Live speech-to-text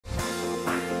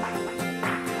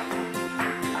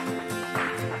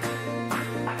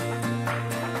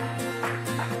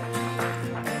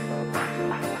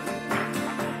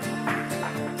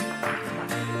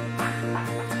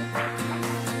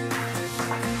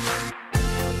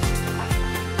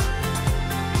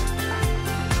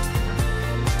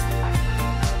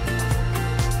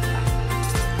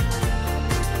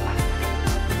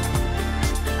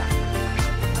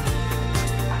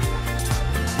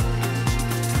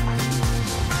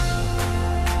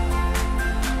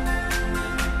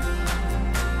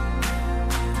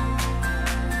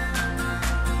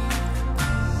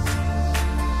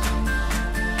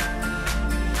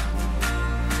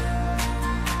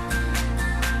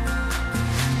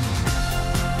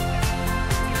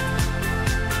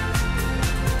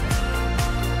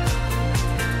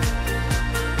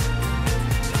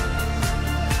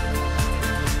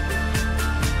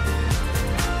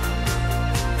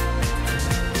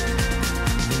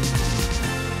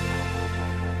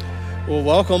Well,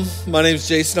 welcome. My name is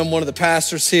Jason. I'm one of the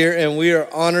pastors here, and we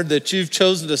are honored that you've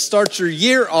chosen to start your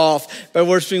year off by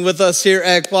worshiping with us here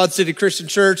at QuadCity Christian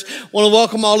Church. I want to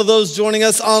welcome all of those joining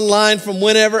us online from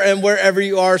whenever and wherever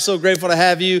you are. So grateful to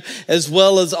have you, as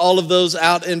well as all of those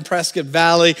out in Prescott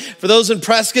Valley. For those in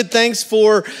Prescott, thanks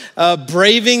for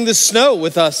braving the snow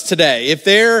with us today. If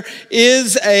there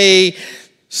is a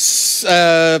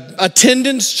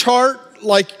attendance chart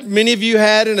like many of you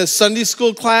had in a Sunday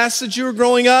school class that you were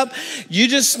growing up, you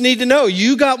just need to know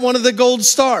you got one of the gold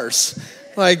stars.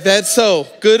 Like that's so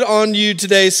good on you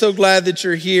today. So glad that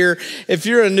you're here. If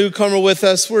you're a newcomer with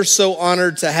us, we're so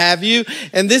honored to have you.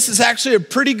 And this is actually a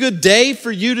pretty good day for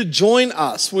you to join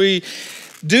us. We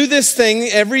do this thing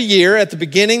every year at the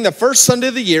beginning, the first Sunday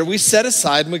of the year, we set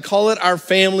aside and we call it our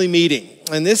family meeting.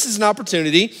 And this is an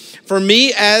opportunity for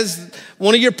me as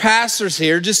one of your pastors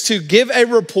here just to give a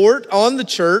report on the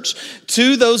church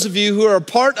to those of you who are a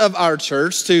part of our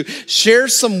church, to share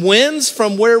some wins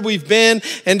from where we've been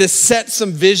and to set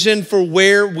some vision for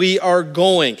where we are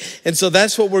going. And so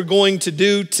that's what we're going to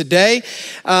do today.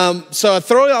 So I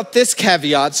throw out this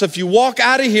caveat. So if you walk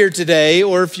out of here today,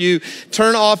 or if you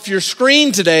turn off your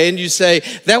screen today and you say,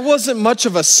 that wasn't much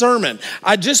of a sermon,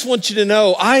 I just want you to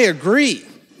know I agree,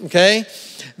 okay?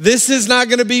 This is not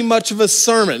going to be much of a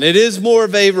sermon. It is more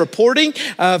of a reporting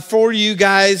for you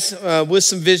guys with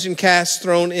some vision casts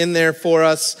thrown in there for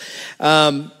us.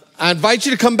 I invite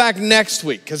you to come back next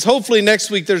week, because hopefully next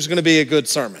week there's going to be a good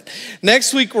sermon.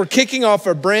 Next week we're kicking off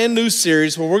a brand new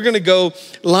series where we're going to go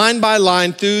line by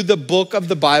line through the book of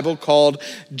the Bible called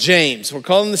James. We're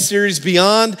calling the series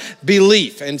Beyond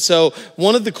Belief. And so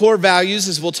one of the core values,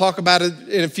 as we'll talk about it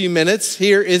in a few minutes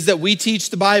here, is that we teach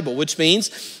the Bible, which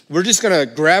means we're just going to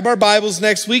grab our Bibles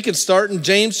next week and start in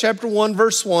James chapter 1,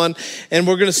 verse 1, and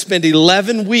we're going to spend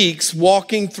 11 weeks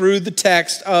walking through the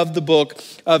text of the book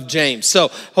of James. So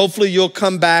hopefully you'll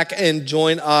come back and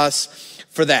join us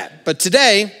for that. But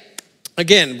today,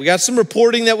 again, we got some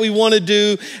reporting that we want to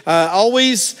do.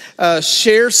 Always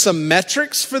share some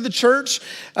metrics for the church.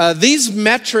 These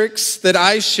metrics that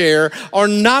I share are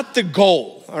not the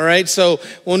goal, all right? So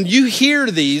when you hear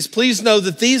these, please know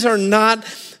that these are not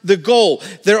the goal.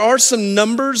 There are some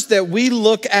numbers that we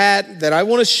look at that I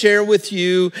want to share with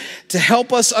you to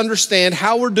help us understand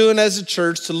how we're doing as a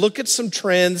church, to look at some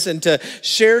trends and to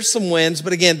share some wins.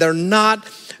 But again, they're not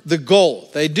the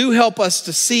goal. They do help us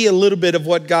to see a little bit of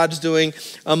what God's doing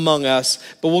among us,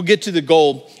 but we'll get to the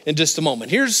goal in just a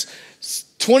moment. Here's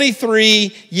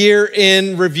 23 year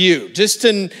in review. Just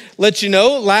to let you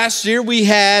know, last year we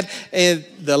had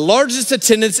the largest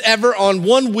attendance ever on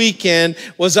one weekend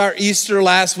was our Easter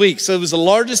last week. So it was the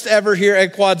largest ever here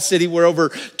at Quad City, where over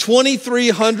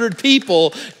 2,300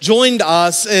 people joined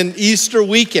us in Easter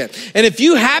weekend. And if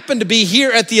you happen to be here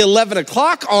at the 11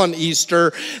 o'clock on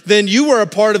Easter, then you were a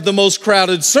part of the most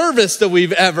crowded service that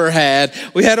we've ever had.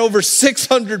 We had over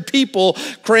 600 people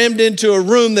crammed into a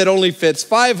room that only fits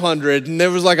 500, and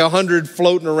there was like 100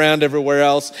 floating around everywhere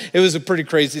else. It was a pretty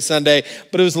crazy Sunday,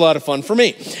 but it was a lot of fun for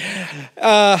me.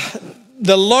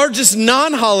 The largest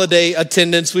non-holiday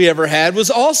attendance we ever had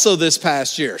was also this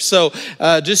past year. So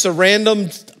just a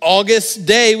random August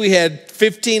day, we had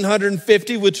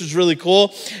 1,550, which was really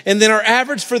cool. And then our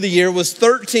average for the year was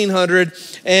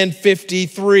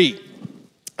 1,353.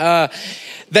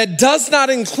 That does not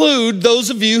include those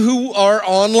of you who are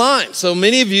online. So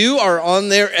many of you are on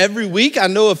there every week. I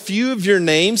know a few of your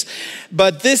names,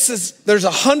 but there's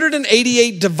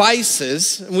 188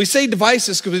 devices. And we say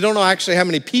devices because we don't know actually how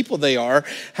many people they are.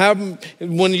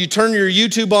 When you turn your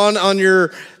YouTube on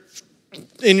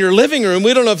in your living room,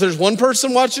 we don't know if there's one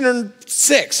person watching or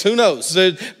 6, who knows?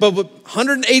 But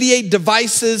 188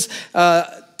 devices,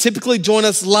 typically join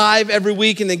us live every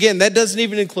week. And again, that doesn't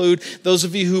even include those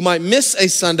of you who might miss a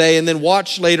Sunday and then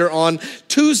watch later on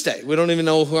Tuesday. We don't even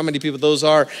know how many people those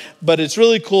are, but it's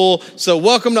really cool. So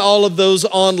welcome to all of those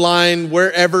online,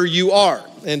 wherever you are.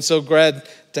 And so glad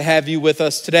to have you with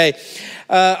us today.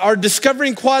 Our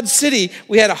Discovering Quad City,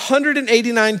 we had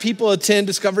 189 people attend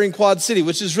Discovering Quad City,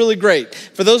 which is really great.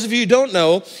 For those of you who don't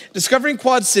know, Discovering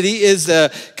Quad City is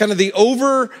kind of the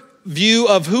overview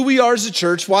of who we are as a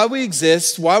church, why we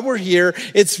exist, why we're here.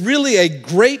 It's really a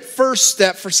great first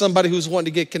step for somebody who's wanting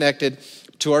to get connected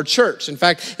to our church. In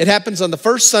fact, it happens on the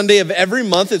first Sunday of every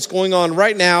month. It's going on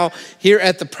right now here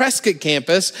at the Prescott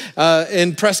campus.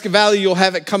 In Prescott Valley, you'll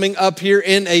have it coming up here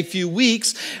in a few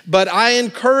weeks. But I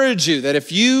encourage you that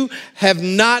if you have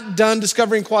not done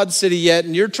Discovering Quad City yet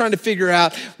and you're trying to figure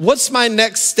out what's my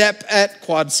next step at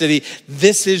Quad City,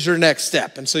 this is your next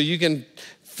step. And so you can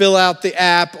fill out the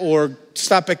app or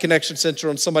stop at Connection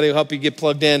Center and somebody will help you get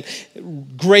plugged in.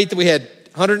 Great that we had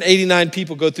 189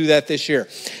 people go through that this year.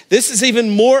 This is even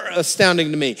more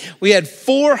astounding to me. We had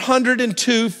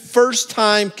 402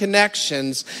 first-time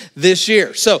connections this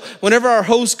year. So whenever our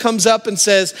host comes up and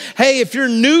says, hey, if you're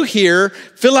new here,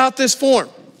 fill out this form.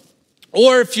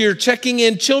 Or if you're checking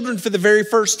in children for the very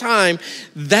first time,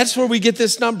 that's where we get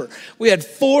this number. We had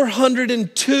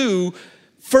 402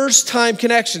 first-time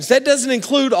connections. That doesn't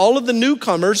include all of the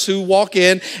newcomers who walk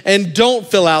in and don't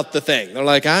fill out the thing. They're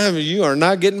like, you are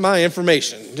not getting my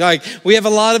information. Like, we have a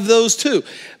lot of those too.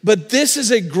 But this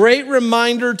is a great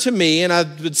reminder to me, and I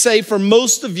would say for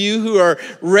most of you who are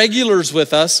regulars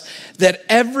with us, that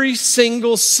every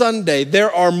single Sunday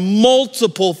there are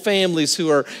multiple families who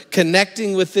are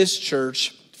connecting with this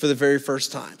church for the very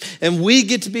first time. And we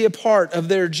get to be a part of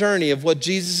their journey of what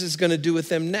Jesus is going to do with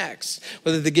them next.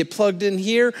 Whether they get plugged in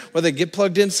here, whether they get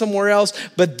plugged in somewhere else,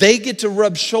 but they get to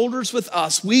rub shoulders with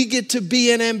us. We get to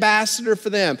be an ambassador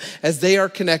for them as they are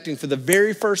connecting for the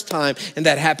very first time. And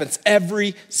that happens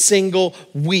every single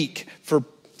week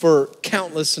for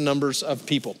countless numbers of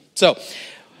people. So,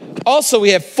 also, we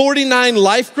have 49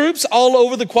 life groups all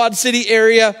over the Quad City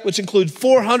area, which include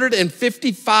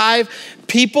 455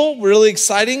 people. Really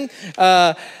exciting.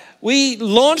 We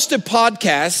launched a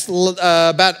podcast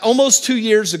about almost 2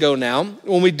 years ago now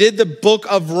when we did the book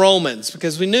of Romans,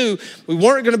 because we knew we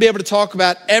weren't going to be able to talk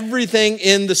about everything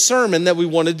in the sermon that we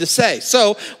wanted to say.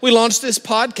 So we launched this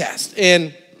podcast,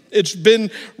 and it's been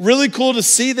really cool to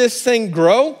see this thing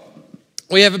grow.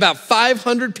 We have about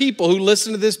 500 people who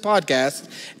listen to this podcast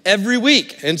every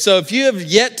week. And so if you have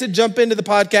yet to jump into the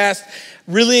podcast,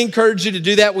 really encourage you to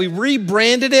do that. We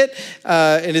rebranded it,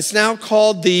 and it's now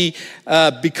called the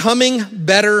Becoming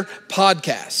Better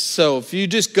Podcast. So if you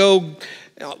just go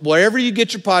wherever you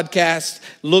get your podcast,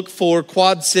 look for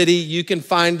Quad City. You can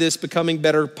find this Becoming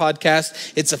Better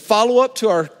podcast. It's a follow-up to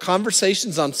our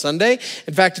conversations on Sunday.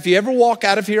 In fact, if you ever walk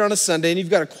out of here on a Sunday and you've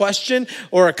got a question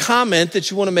or a comment that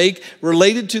you want to make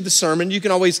related to the sermon, you can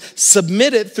always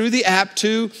submit it through the app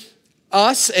to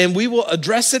us, and we will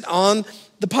address it on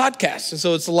the podcast. And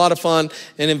so it's a lot of fun,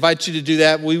 and invite you to do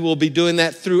that. We will be doing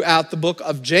that throughout the book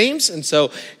of James. And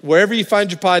so wherever you find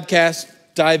your podcast,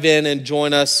 dive in and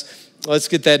join us. Let's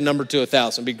get that number to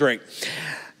 1,000. It'd be great.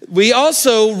 We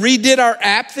also redid our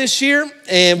app this year,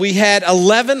 and we had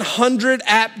 1,100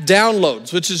 app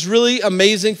downloads, which is really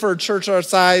amazing for a church our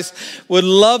size. Would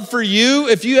love for you,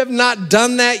 if you have not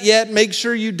done that yet, make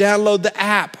sure you download the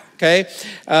app. Okay,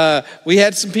 we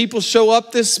had some people show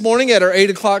up this morning at our 8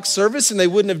 o'clock service, and they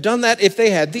wouldn't have done that if they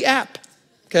had the app.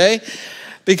 Okay,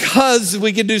 because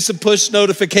we can do some push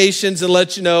notifications and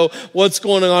let you know what's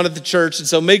going on at the church. And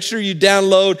so make sure you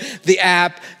download the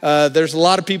app. There's a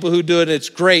lot of people who do it, and it's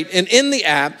great. And in the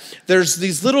app, there's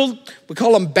these little, we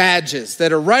call them badges,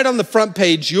 that are right on the front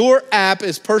page. Your app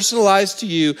is personalized to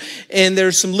you, and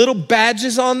there's some little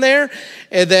badges on there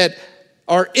that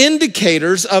are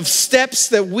indicators of steps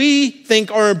that we think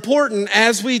are important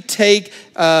as we take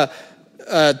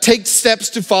steps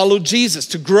to follow Jesus,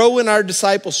 to grow in our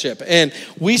discipleship. And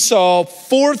we saw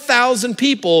 4,000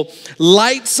 people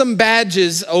light some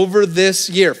badges over this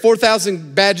year.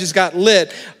 4,000 badges got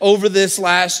lit over this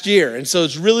last year. And so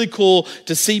it's really cool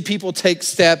to see people take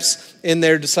steps in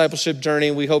their discipleship journey,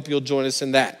 and we hope you'll join us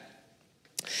in that.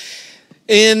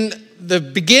 In the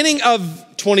beginning of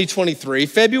 2023,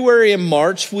 February and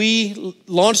March, we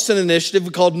launched an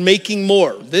initiative called Making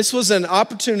More. This was an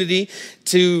opportunity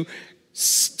to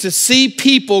see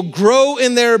people grow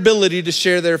in their ability to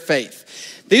share their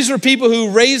faith. These were people who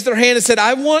raised their hand and said,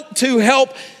 I want to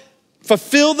help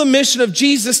fulfill the mission of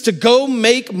Jesus to go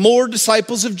make more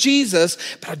disciples of Jesus,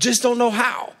 but I just don't know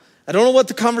how. I don't know what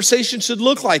the conversation should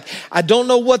look like. I don't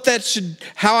know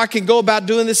how I can go about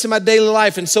doing this in my daily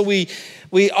life. And so we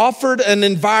offered an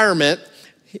environment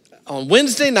on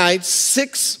Wednesday nights,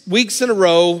 6 weeks in a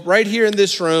row, right here in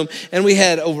this room, and we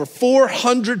had over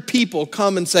 400 people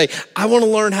come and say, I want to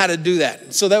learn how to do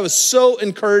that. So that was so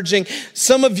encouraging.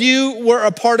 Some of you were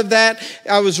a part of that.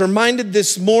 I was reminded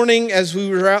this morning as we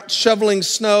were out shoveling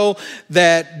snow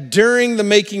that during the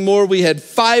Making More, we had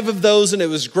 5 of those, and it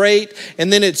was great,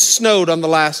 and then it snowed on the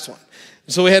last one.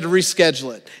 So we had to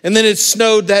reschedule it. And then it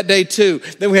snowed that day too.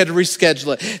 Then we had to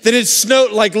reschedule it. Then it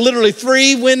snowed like literally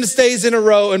 3 Wednesdays in a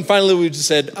row. And finally we just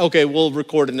said, okay, we'll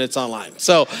record it and it's online.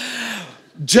 So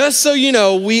just so you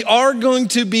know, we are going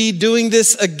to be doing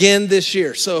this again this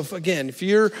year. So if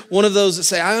you're one of those that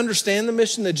say, I understand the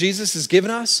mission that Jesus has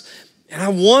given us, and I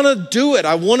want to do it.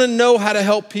 I want to know how to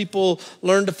help people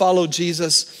learn to follow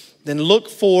Jesus. Then look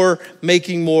for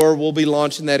Making More. We'll be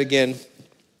launching that again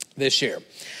this year.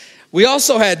 We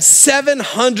also had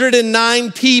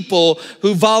 709 people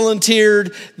who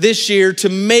volunteered this year to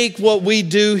make what we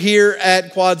do here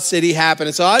at Quad City happen.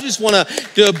 And so I just want to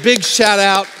do a big shout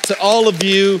out to all of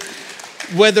you,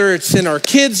 whether it's in our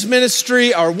kids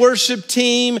ministry, our worship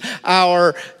team,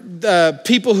 our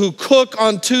people who cook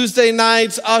on Tuesday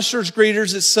nights, ushers,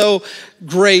 greeters. It's so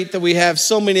great that we have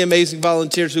so many amazing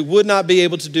volunteers who would not be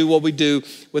able to do what we do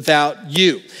without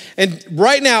you. And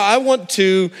right now I want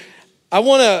to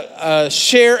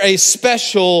share a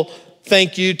special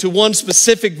thank you to one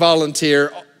specific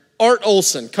volunteer, Art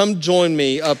Olson. Come join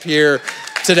me up here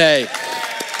today.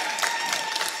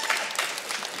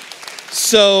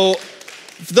 So,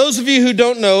 for those of you who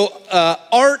don't know,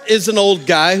 Art is an old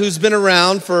guy who's been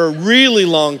around for a really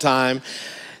long time.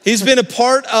 He's been a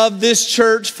part of this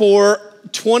church for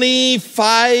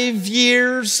 25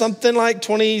 years, something like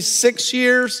 26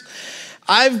 years.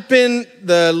 I've been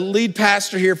the lead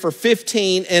pastor here for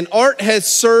 15, and Art has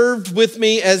served with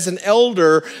me as an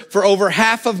elder for over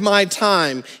half of my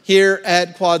time here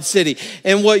at Quad City.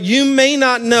 And what you may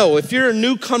not know, if you're a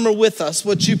newcomer with us,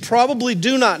 what you probably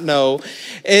do not know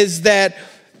is that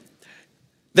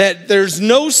there's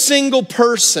no single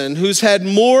person who's had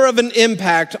more of an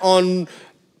impact on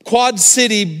Quad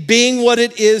City being what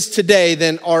it is today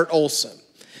than Art Olson.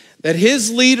 That his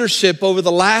leadership over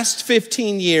the last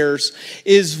 15 years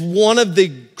is one of the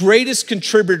greatest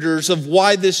contributors of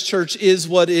why this church is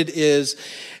what it is.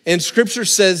 And Scripture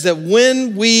says that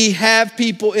when we have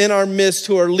people in our midst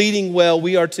who are leading well,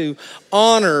 we are to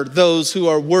honor those who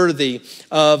are worthy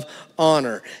of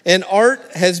honor. And Art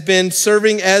has been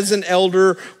serving as an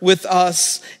elder with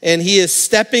us, and he is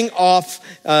stepping off.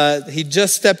 He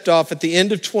just stepped off at the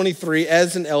end of 23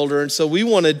 as an elder, and so we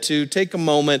wanted to take a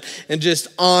moment and just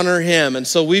honor him. And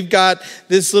so we've got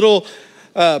this little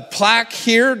plaque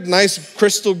here, nice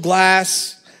crystal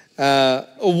glass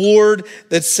award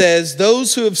that says,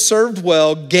 "Those who have served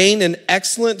well gain an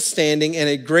excellent standing and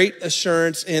a great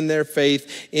assurance in their faith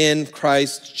in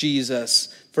Christ Jesus."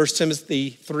 1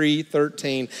 Timothy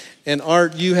 3:13. And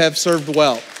Art, you have served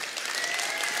well.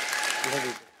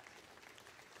 I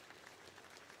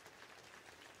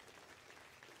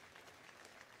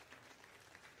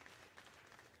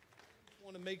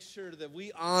want to make sure that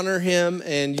we honor him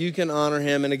and you can honor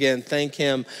him. And again, thank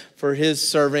him for his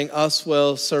serving us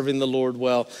well, serving the Lord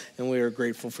well. And we are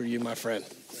grateful for you, my friend.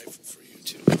 Grateful for you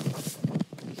too.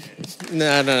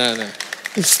 No.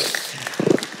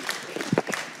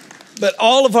 But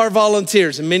all of our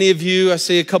volunteers, and many of you, I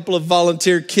see a couple of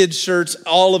volunteer kids shirts,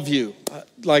 all of you,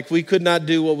 like we could not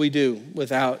do what we do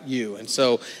without you. And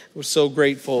so we're so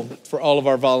grateful for all of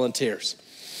our volunteers.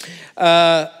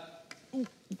 How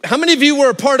many of you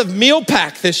were a part of Meal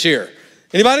Pack this year?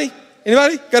 Anybody?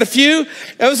 Got a few?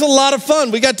 That was a lot of fun.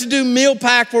 We got to do Meal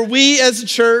Pack where we as a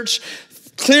church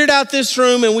cleared out this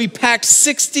room and we packed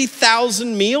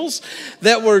 60,000 meals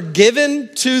that were given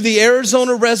to the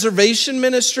Arizona Reservation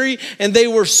Ministry, and they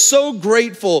were so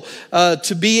grateful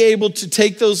to be able to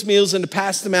take those meals and to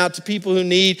pass them out to people who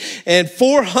need. And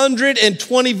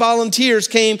 420 volunteers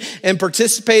came and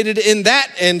participated in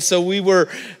that, and so we were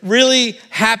really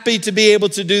happy to be able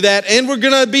to do that, and we're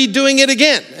gonna be doing it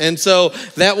again. And so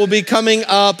that will be coming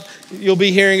up. You'll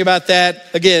be hearing about that.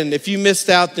 Again, if you missed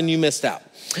out, then you missed out.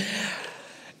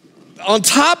 On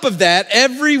top of that,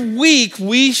 every week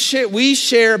we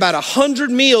share about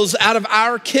 100 meals out of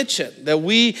our kitchen. That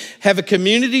we have a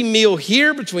community meal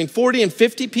here, between 40 and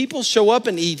 50 people show up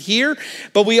and eat here.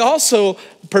 But we also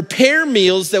prepare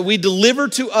meals that we deliver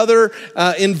to other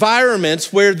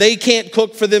environments where they can't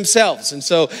cook for themselves. And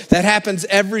so that happens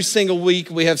every single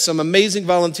week. We have some amazing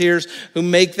volunteers who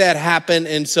make that happen.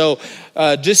 And so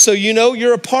just so you know,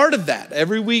 you're a part of that.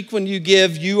 Every week when you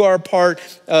give, you are a part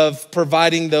of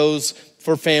providing those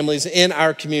for families in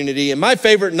our community. And my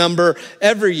favorite number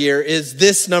every year is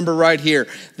this number right here,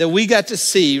 that we got to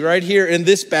see right here in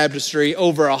this baptistry,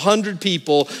 over 100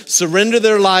 people surrender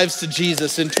their lives to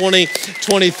Jesus in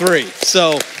 2023.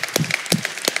 So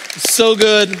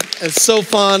good and so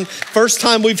fun. First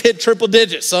time we've hit triple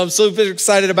digits, so I'm so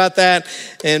excited about that.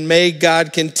 And may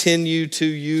God continue to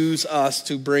use us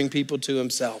to bring people to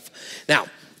himself. Now,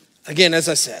 again, as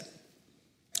I said,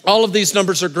 all of these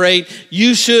numbers are great.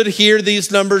 You should hear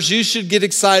these numbers. You should get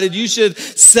excited. You should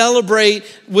celebrate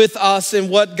with us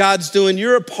and what God's doing.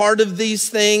 You're a part of these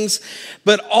things,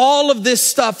 but all of this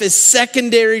stuff is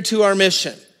secondary to our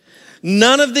mission.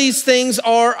 None of these things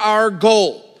are our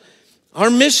goal.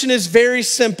 Our mission is very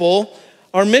simple.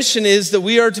 Our mission is that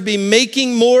we are to be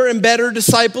making more and better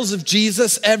disciples of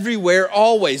Jesus everywhere,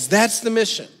 always. That's the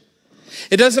mission.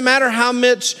 It doesn't matter how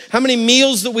many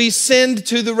meals that we send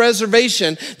to the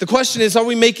reservation. The question is, are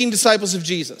we making disciples of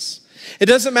Jesus? It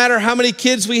doesn't matter how many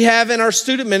kids we have in our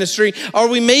student ministry. Are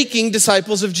we making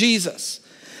disciples of Jesus?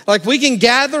 Like, we can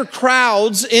gather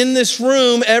crowds in this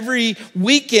room every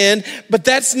weekend, but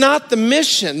that's not the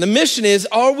mission. The mission is,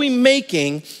 are we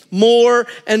making more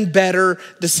and better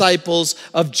disciples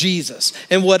of Jesus?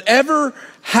 And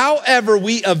however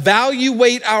we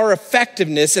evaluate our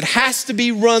effectiveness, it has to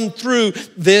be run through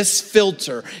this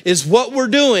filter. Is what we're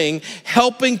doing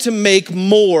helping to make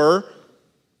more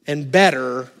and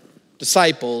better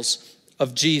disciples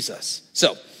of Jesus?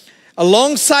 So,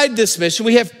 alongside this mission,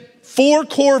 we have 4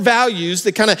 core values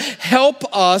that kind of help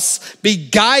us be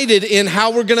guided in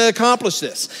how we're going to accomplish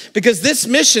this. Because this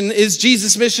mission is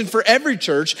Jesus' mission for every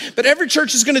church, but every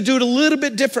church is going to do it a little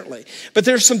bit differently. But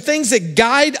there's some things that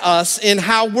guide us in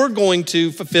how we're going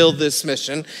to fulfill this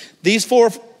mission. These 4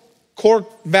 core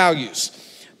values.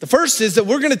 The first is that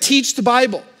we're going to teach the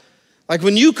Bible. Like,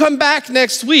 when you come back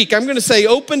next week, I'm going to say,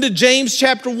 open to James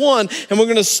chapter 1, and we're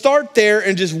going to start there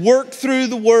and just work through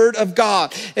the Word of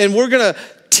God. And we're going to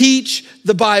teach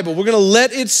the Bible. We're going to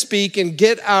let it speak and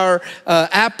get our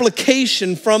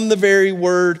application from the very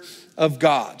Word of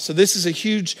God. So this is a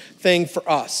huge thing for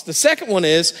us. The second one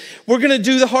is, we're going to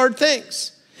do the hard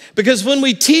things. Because when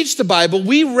we teach the Bible,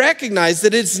 we recognize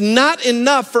that it's not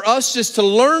enough for us just to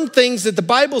learn things that the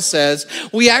Bible says.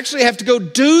 We actually have to go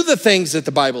do the things that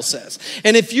the Bible says.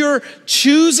 And if you're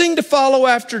choosing to follow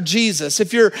after Jesus,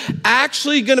 if you're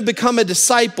actually going to become a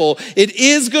disciple, it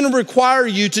is going to require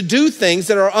you to do things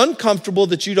that are uncomfortable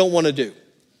that you don't want to do.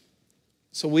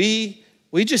 So we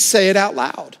just say it out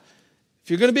loud. If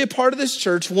you're going to be a part of this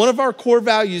church, one of our core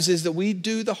values is that we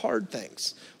do the hard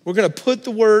things. We're going to put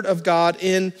the Word of God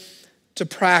into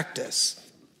practice.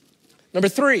 Number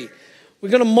 3, we're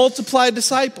going to multiply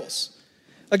disciples.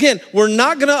 Again, we're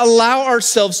not going to allow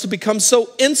ourselves to become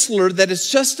so insular that it's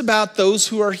just about those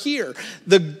who are here.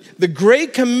 The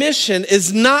Great Commission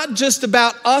is not just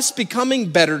about us becoming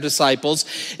better disciples.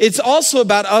 It's also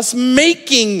about us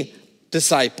making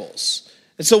disciples.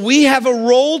 And so we have a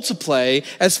role to play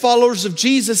as followers of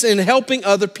Jesus in helping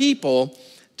other people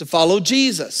to follow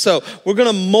Jesus. So we're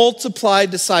going to multiply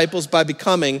disciples by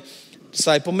becoming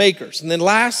disciple makers. And then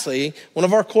lastly, one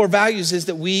of our core values is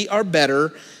that we are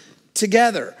better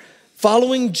together.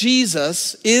 Following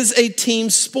Jesus is a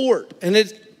team sport, and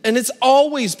it's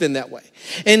always been that way.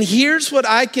 And here's what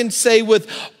I can say with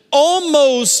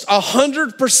almost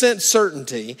 100%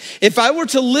 certainty. If I were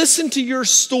to listen to your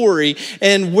story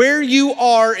and where you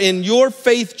are in your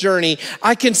faith journey,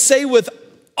 I can say with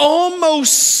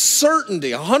almost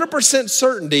certainty, 100%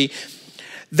 certainty,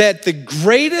 that the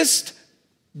greatest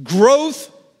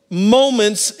growth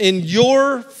moments in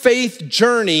your faith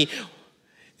journey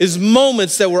is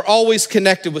moments that were always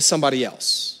connected with somebody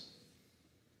else.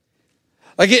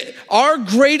 Our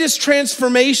greatest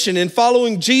transformation in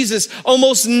following Jesus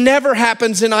almost never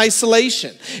happens in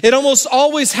isolation. It almost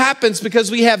always happens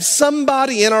because we have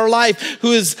somebody in our life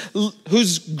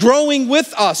who's growing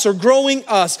with us or growing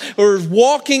us or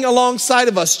walking alongside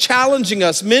of us, challenging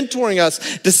us, mentoring us,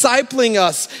 discipling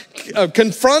us,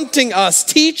 confronting us,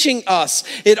 teaching us.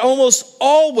 It almost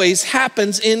always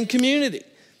happens in community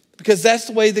because that's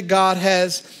the way that God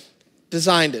has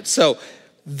designed it. So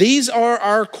these are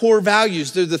our core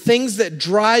values. They're the things that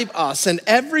drive us, and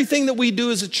everything that we do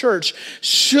as a church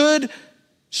should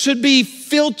be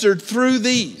filtered through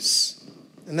these.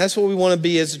 And that's what we want to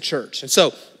be as a church. And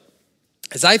so,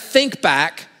 as I think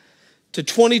back to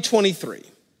 2023, and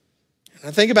I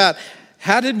think about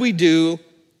how did we do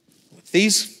with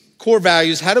these core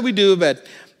values, how did we do about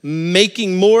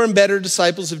making more and better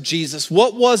disciples of Jesus?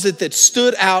 What was it that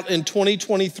stood out in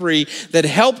 2023 that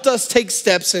helped us take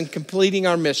steps in completing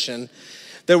our mission?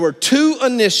 There were 2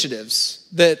 initiatives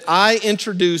that I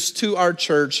introduced to our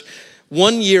church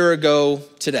 1 year ago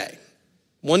today.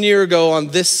 1 year ago on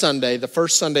this Sunday, the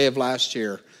first Sunday of last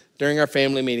year, during our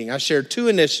family meeting, I shared 2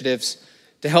 initiatives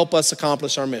to help us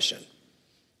accomplish our mission.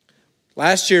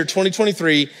 Last year,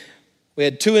 2023, we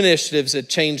had 2 initiatives that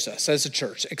changed us as a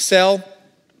church: Excel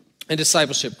and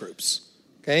discipleship groups,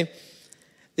 okay?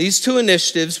 These 2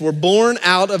 initiatives were born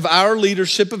out of our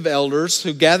leadership of elders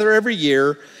who gather every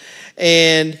year,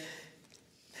 and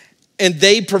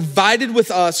they provided with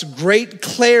us great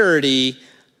clarity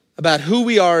about who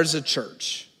we are as a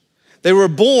church. They were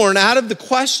born out of the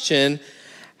question,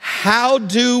 how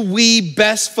do we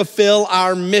best fulfill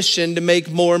our mission to make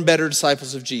more and better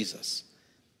disciples of Jesus?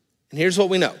 And here's what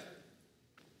we know.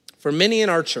 For many in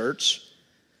our church,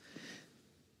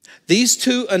 these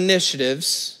 2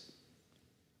 initiatives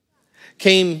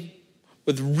came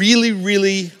with really,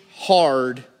 really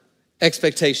hard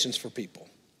expectations for people.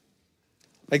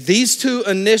 Like these two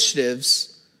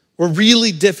initiatives were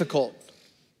really difficult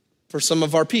for some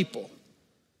of our people.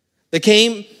 They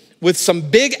came with some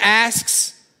big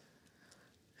asks.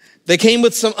 They came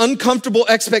with some uncomfortable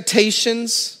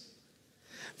expectations.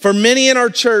 For many in our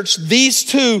church, these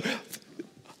two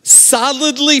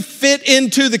solidly fit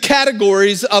into the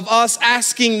categories of us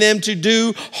asking them to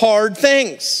do hard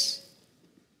things.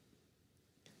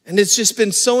 And it's just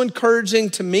been so encouraging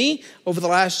to me over the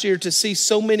last year to see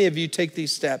so many of you take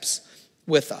these steps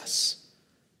with us.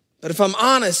 But if I'm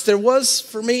honest, there was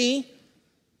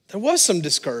some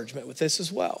discouragement with this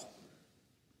as well.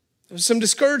 There was some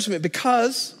discouragement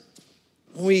because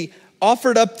when we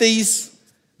offered up these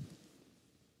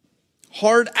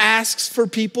hard asks for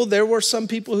people, there were some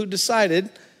people who decided,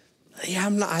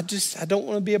 I don't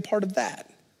want to be a part of that.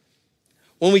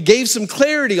 When we gave some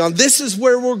clarity on this is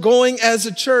where we're going as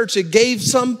a church, it gave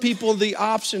some people the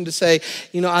option to say,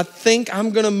 I think I'm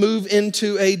going to move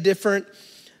into a different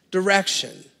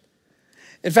direction.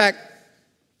 In fact,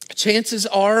 chances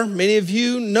are many of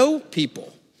you know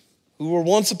people who were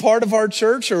once a part of our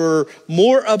church or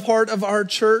more a part of our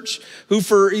church who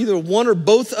for either one or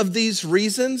both of these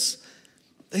reasons,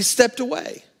 they stepped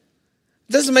away.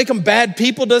 It doesn't make them bad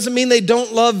people, doesn't mean they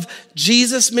don't love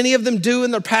Jesus. Many of them do,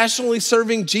 and they're passionately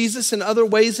serving Jesus in other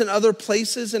ways in other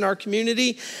places in our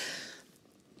community.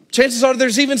 Chances are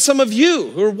there's even some of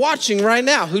you who are watching right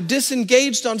now who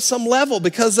disengaged on some level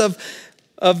because of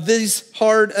these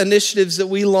hard initiatives that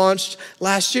we launched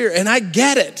last year. And I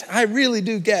get it. I really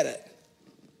do get it.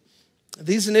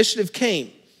 These initiatives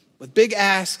came with big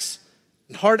asks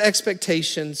and hard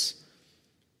expectations.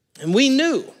 And we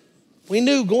knew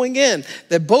going in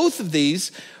that both of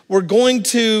these were going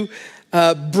to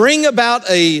bring about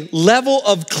a level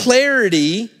of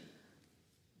clarity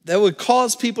that would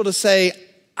cause people to say,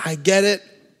 I get it,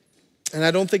 and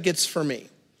I don't think it's for me.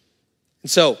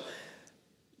 And so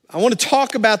I want to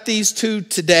talk about these two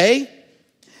today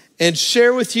and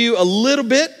share with you a little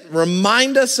bit,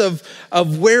 remind us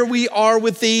of where we are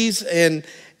with these and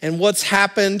what's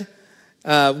happened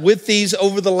with these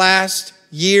over the last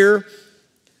year.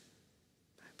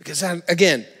 Because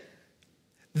again,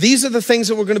 these are the things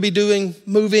that we're going to be doing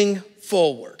moving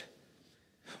forward.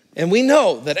 And we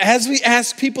know that as we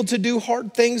ask people to do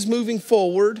hard things moving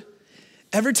forward,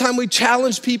 every time we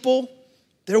challenge people,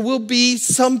 there will be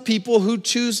some people who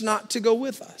choose not to go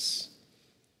with us.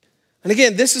 And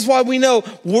again, this is why we know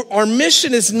our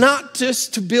mission is not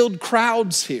just to build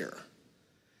crowds here.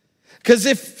 Because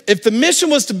if the mission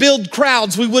was to build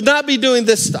crowds, we would not be doing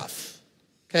this stuff.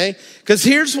 Okay? Because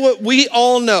here's what we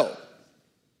all know.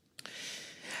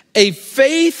 A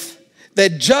faith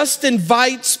that just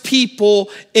invites people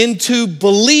into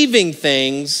believing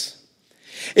things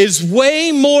is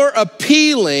way more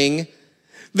appealing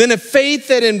than a faith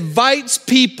that invites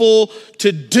people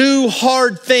to do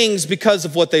hard things because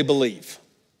of what they believe.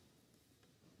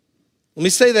 Let me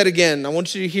say that again. I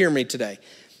want you to hear me today.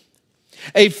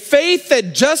 A faith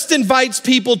that just invites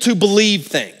people to believe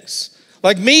things.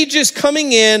 Like me just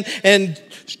coming in and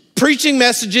preaching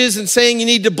messages and saying you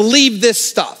need to believe this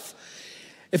stuff.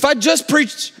 If I just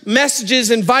preach messages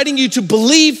inviting you to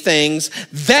believe things,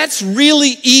 that's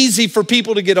really easy for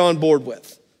people to get on board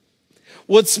with.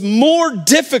 What's more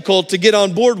difficult to get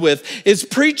on board with is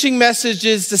preaching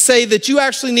messages to say that you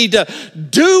actually need to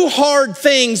do hard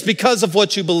things because of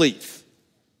what you believe.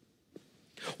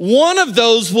 One of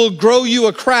those will grow you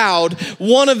a crowd.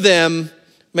 One of them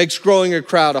makes growing a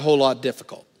crowd a whole lot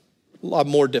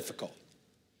more difficult.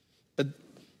 But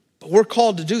we're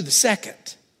called to do the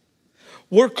second.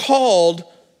 We're called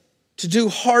to do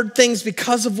hard things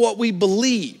because of what we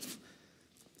believe.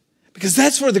 Because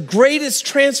that's where the greatest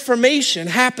transformation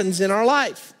happens in our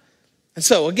life. And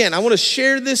so again, I want to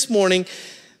share this morning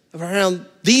around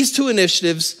these two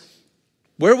initiatives,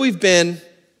 where we've been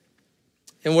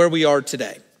and where we are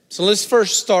today. So let's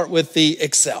first start with the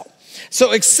Excel.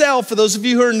 So Excel, for those of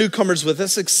you who are newcomers with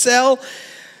us, Excel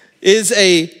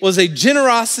was a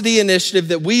generosity initiative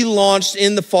that we launched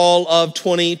in the fall of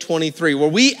 2023, where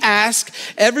we ask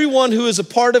everyone who is a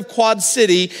part of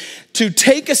QuadCity to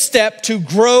take a step to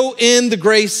grow in the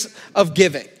grace of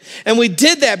giving. And we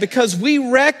did that because we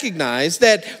recognize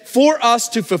that for us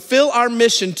to fulfill our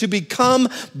mission to become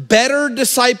better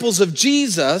disciples of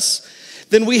Jesus,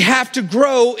 then we have to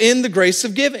grow in the grace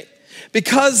of giving.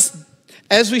 Because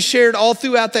as we shared all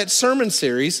throughout that sermon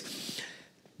series,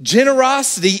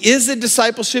 generosity is a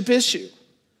discipleship issue.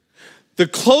 The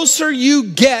closer you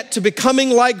get to becoming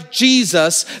like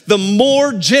Jesus, the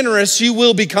more generous you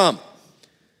will become.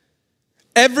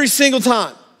 Every single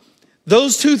time.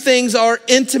 Those two things are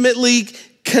intimately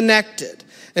connected.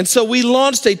 And so we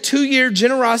launched a 2-year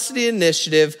generosity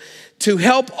initiative to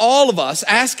help all of us,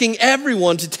 asking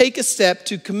everyone to take a step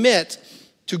to commit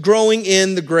to growing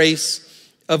in the grace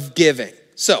of giving.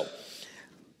 So,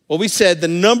 what we said, the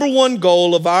number one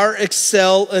goal of our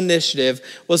Excel initiative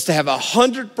was to have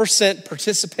 100%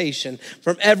 participation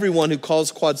from everyone who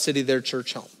calls Quad City their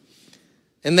church home.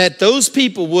 And that those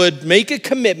people would make a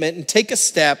commitment and take a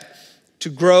step to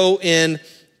grow in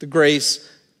the grace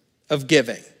of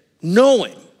giving.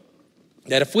 Knowing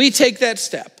that if we take that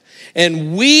step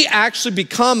and we actually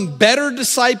become better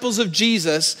disciples of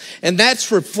Jesus, and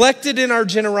that's reflected in our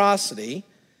generosity,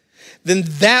 then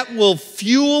that will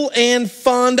fuel and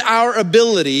fund our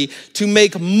ability to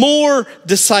make more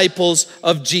disciples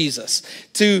of Jesus,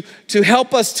 to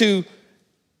help us to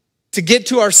get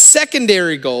to our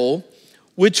secondary goal,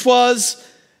 which was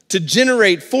to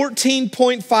generate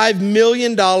 $14.5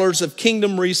 million of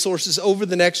kingdom resources over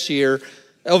the next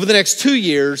 2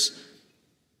 years,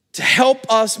 to help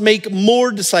us make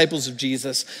more disciples of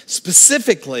Jesus,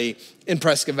 specifically in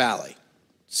Prescott Valley.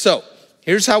 So,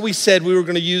 here's how we said we were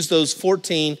going to use those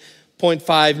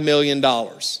 $14.5 million.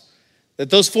 That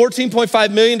those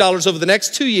 $14.5 million over the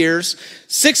next 2 years,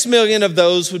 $6 million of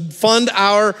those would fund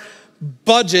our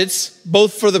budgets,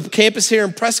 both for the campus here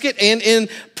in Prescott and in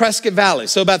Prescott Valley.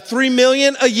 So about $3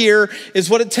 million a year is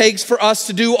what it takes for us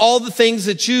to do all the things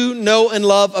that you know and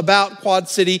love about Quad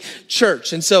City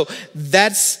Church. And so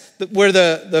that's where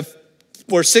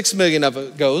where $6 million of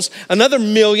it goes. Another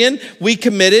 $1 million we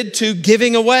committed to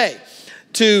giving away,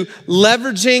 to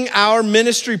leveraging our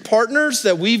ministry partners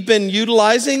that we've been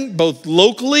utilizing both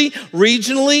locally,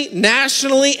 regionally,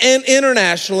 nationally, and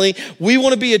internationally. We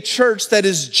want to be a church that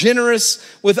is generous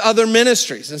with other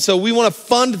ministries. And so we want to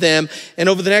fund them. And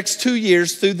over the next 2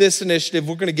 years through this initiative,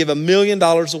 we're going to give $1 million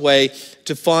away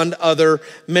to fund other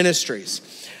ministries.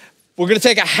 We're going to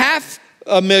take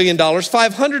 $500,000,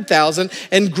 $500,000,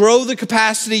 and grow the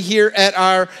capacity here at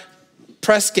our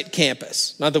Prescott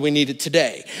campus. Not that we need it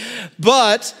today,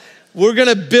 but we're going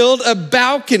to build a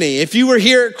balcony. If you were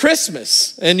here at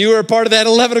Christmas and you were a part of that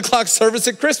 11 o'clock service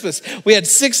at Christmas, we had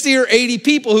 60 or 80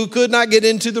 people who could not get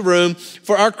into the room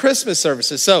for our Christmas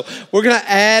services. So we're going to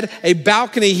add a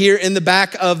balcony here in the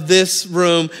back of this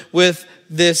room with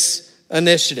this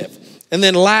initiative. And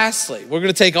then lastly, we're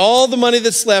going to take all the money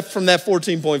that's left from that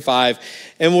 14.5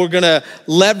 and we're going to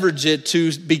leverage it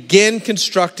to begin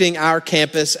constructing our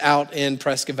campus out in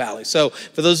Prescott Valley. So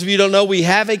for those of you who don't know, we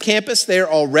have a campus there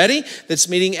already that's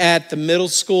meeting at the middle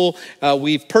school.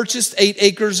 We've purchased 8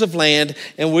 acres of land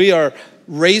and we are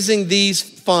raising these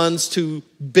funds to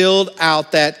build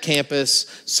out that campus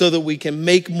so that we can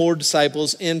make more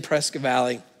disciples in Prescott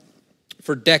Valley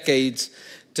for decades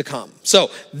to come. So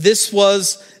this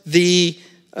was the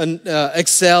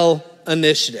Excel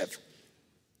initiative.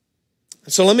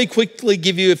 So let me quickly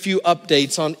give you a few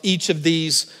updates on each of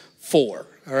these 4,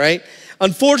 all right?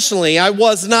 Unfortunately, I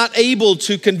was not able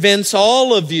to convince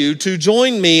all of you to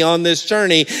join me on this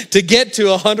journey to get to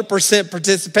 100%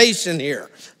 participation here,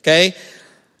 okay?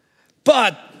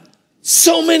 But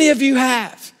so many of you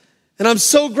have, and I'm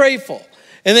so grateful.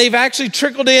 And they've actually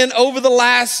trickled in over the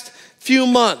last few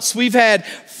months. We've had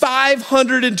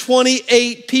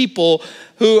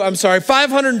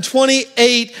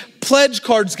 528 pledge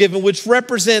cards given, which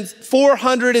represents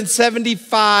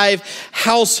 475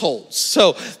 households.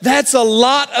 So that's a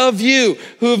lot of you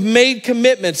who have made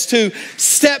commitments to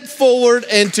step forward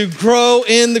and to grow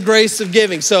in the grace of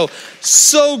giving. So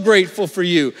grateful for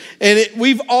you. And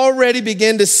we've already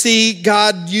begun to see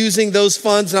God using those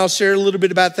funds, and I'll share a little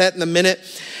bit about that in a minute.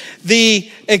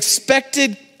 The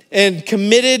expected and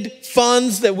committed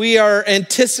funds that we are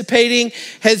anticipating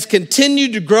has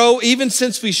continued to grow even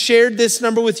since we shared this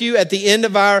number with you at the end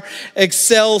of our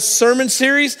Excel sermon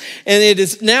series. And it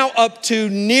is now up to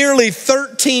nearly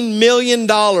 $13 million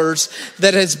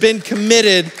that has been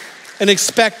committed and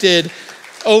expected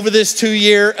over this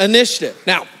 2-year initiative.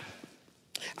 Now,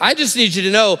 I just need you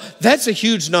to know that's a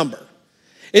huge number.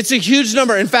 It's a huge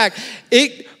number. In fact,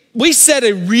 we set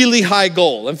a really high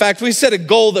goal. In fact, we set a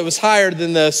goal that was higher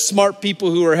than the smart people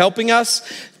who are helping us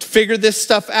to figure this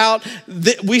stuff out.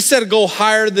 We set a goal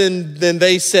higher than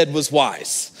they said was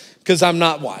wise, because I'm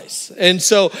not wise. And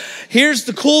so here's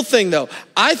the cool thing though.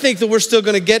 I think that we're still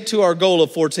going to get to our goal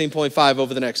of 14.5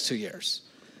 over the next 2 years.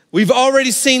 We've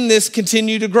already seen this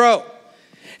continue to grow.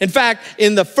 In fact,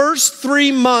 in the first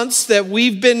 3 months that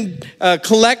we've been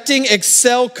collecting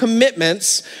Excel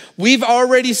commitments, we've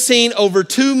already seen over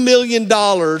 $2 million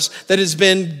that has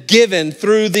been given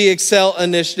through the Excel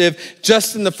initiative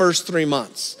just in the first 3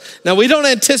 months. Now, we don't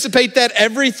anticipate that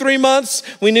every 3 months.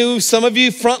 We knew some of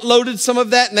you front-loaded some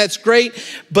of that, and that's great,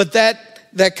 but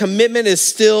that commitment is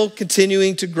still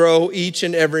continuing to grow each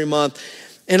and every month.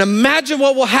 And imagine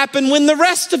what will happen when the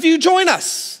rest of you join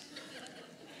us.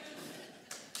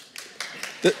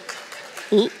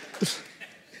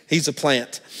 He's a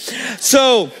plant.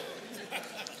 So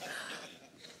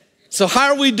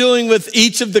how are we doing with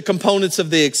each of the components of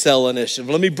the Excel initiative?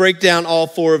 Let me break down all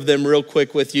 4 of them real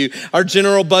quick with you. Our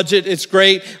general budget, it's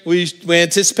great. We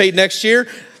anticipate next year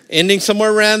ending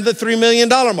somewhere around the $3 million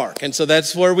mark. And so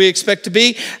that's where we expect to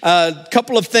be. A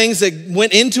couple of things that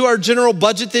went into our general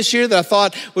budget this year that I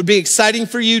thought would be exciting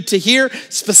for you to hear,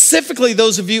 specifically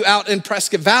those of you out in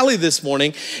Prescott Valley this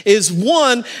morning, is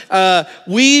one,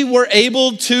 we were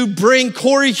able to bring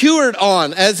Corey Heward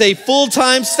on as a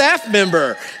full-time staff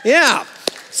member. Yeah.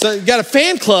 So you got a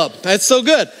fan club. That's so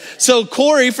good. So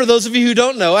Corey, for those of you who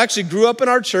don't know, actually grew up in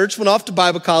our church, went off to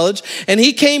Bible college, and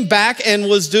he came back and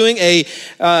was doing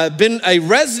been a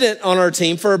resident on our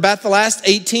team for about the last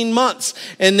 18 months.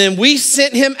 And then we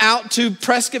sent him out to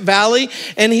Prescott Valley,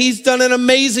 and he's done an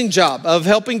amazing job of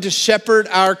helping to shepherd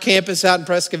our campus out in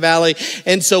Prescott Valley.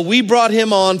 And so we brought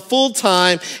him on full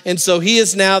time, and so he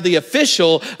is now the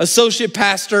official associate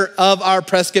pastor of our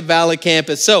Prescott Valley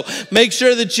campus. So make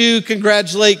sure that you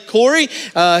congratulate Corey.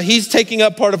 He's taking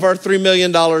up part of our $3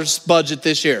 million budget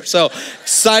this year. So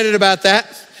excited about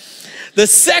that. The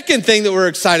second thing that we're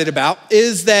excited about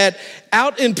is that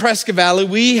out in Prescott Valley,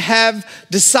 we have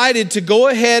decided to go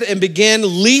ahead and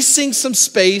begin leasing some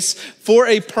space for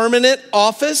a permanent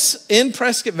office in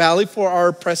Prescott Valley for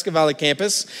our Prescott Valley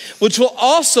campus, which will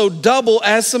also double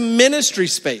as some ministry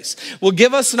space. Will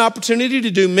give us an opportunity to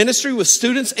do ministry with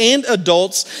students and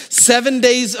adults 7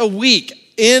 days a week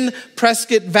in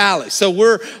Prescott Valley. So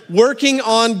we're working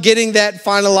on getting that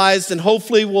finalized, and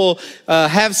hopefully we'll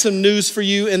have some news for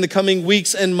you in the coming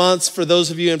weeks and months for those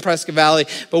of you in Prescott Valley.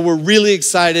 But we're really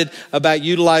excited about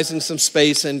utilizing some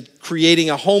space and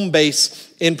creating a home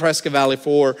base in Prescott Valley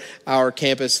for our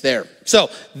campus there.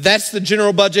 So that's the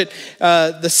general budget.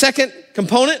 The second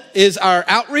component is our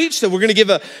outreach. So we're going to give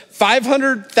a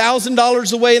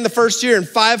 $500,000 away in the first year and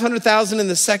 $500,000 in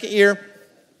the second year.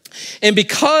 And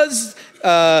because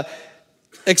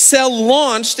Excel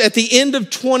launched at the end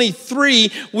of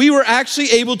 23, we were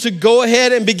actually able to go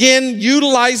ahead and begin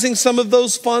utilizing some of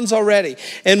those funds already.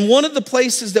 And one of the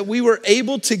places that we were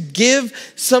able to give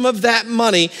some of that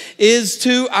money is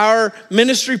to our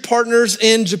ministry partners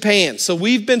in Japan. So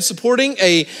we've been supporting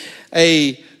a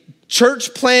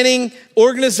church planning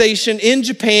organization in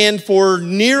Japan for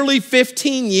nearly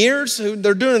 15 years.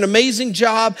 They're doing an amazing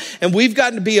job, and we've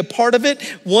gotten to be a part of it.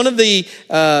 One of the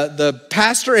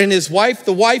pastor and his wife,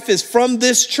 the wife is from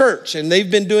this church, and they've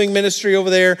been doing ministry over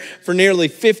there for nearly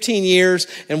 15 years,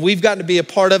 and we've gotten to be a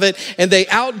part of it. And they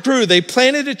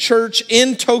planted a church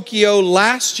in Tokyo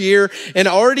last year and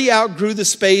already outgrew the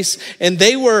space, and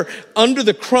they were under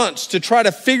the crunch to try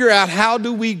to figure out how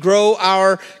do we grow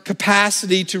our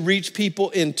capacity to reach people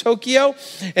in Tokyo.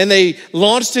 And they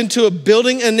launched into a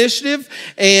building initiative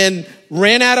and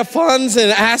ran out of funds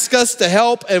and asked us to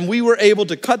help, and we were able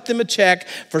to cut them a check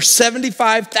for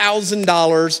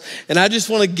 $75,000. And I just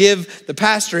want to give the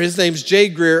pastor, his name's Jay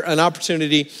Greer, an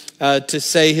opportunity to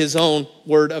say his own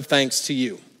word of thanks to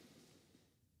you.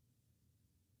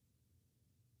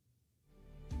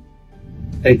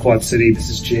 Hey Quad City, this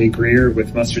is Jay Greer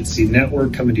with Mustard Seed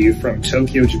Network coming to you from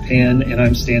Tokyo, Japan, and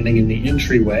I'm standing in the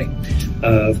entryway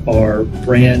of our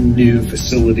brand new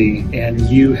facility, and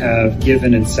you have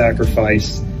given and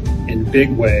sacrificed in big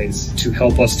ways to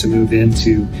help us to move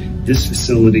into this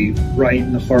facility right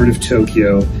in the heart of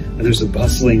Tokyo. There's a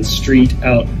bustling street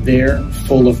out there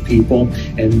full of people,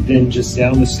 and then just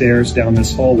down the stairs, down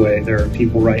this hallway, there are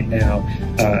people right now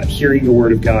hearing the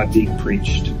word of God being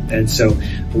preached. And so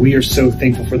we are so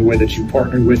thankful for the way that you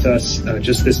partnered with us.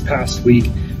 Just this past week,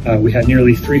 we had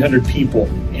nearly 300 people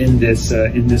in this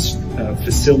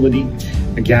facility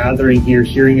gathering here,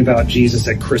 hearing about Jesus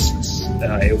at Christmas.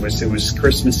 It was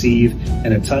Christmas Eve,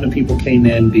 and a ton of people came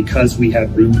in because we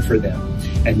had room for them,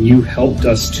 and you helped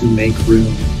us to make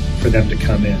room for them to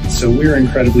come in. So we're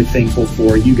incredibly thankful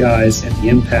for you guys and the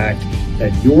impact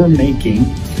that you're making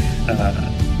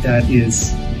that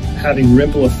is having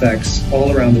ripple effects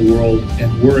all around the world,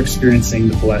 and we're experiencing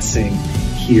the blessing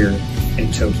here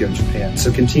in Tokyo, Japan.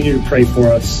 So continue to pray for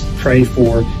us, pray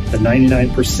for the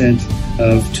 99%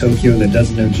 of Tokyo that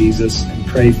doesn't know Jesus, and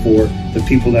pray for the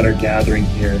people that are gathering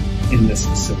here in this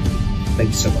facility. Thank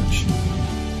you so much.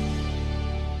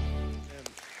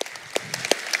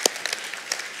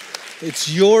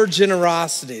 It's your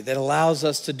generosity that allows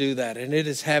us to do that, and it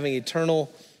is having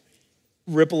eternal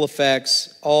ripple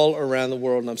effects all around the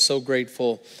world, and I'm so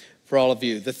grateful for all of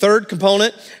you. The third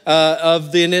component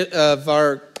of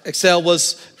our Excel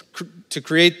was to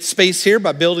create space here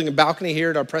by building a balcony here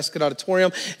at our Prescott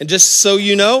Auditorium. And just so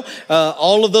you know,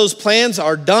 all of those plans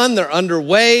are done. They're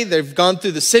underway. They've gone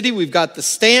through the city. We've got the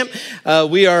stamp.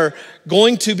 We are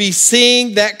going to be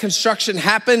seeing that construction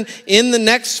happen in the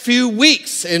next few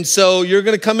weeks. And so you're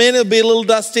going to come in. It'll be a little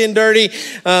dusty and dirty.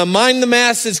 Mind the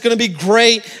mess. It's going to be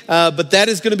great. But that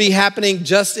is going to be happening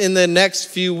just in the next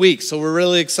few weeks. So we're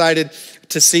really excited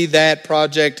to see that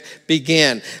project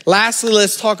begin. Lastly,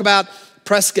 let's talk about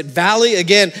Prescott Valley.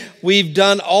 Again, we've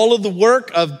done all of the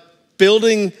work of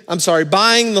buying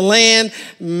the land,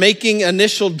 making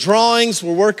initial drawings.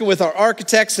 We're working with our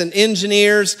architects and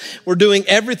engineers. We're doing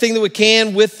everything that we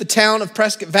can with the town of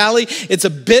Prescott Valley. It's a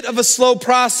bit of a slow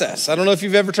process. I don't know if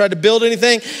you've ever tried to build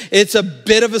anything. It's a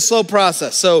bit of a slow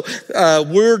process. So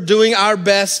we're doing our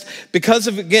best because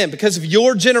of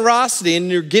your generosity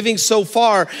and your giving so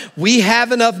far. We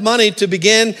have enough money to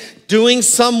begin doing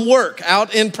some work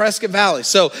out in Prescott Valley.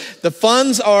 So the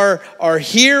funds are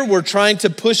here. We're trying to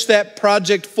push that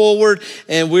project forward,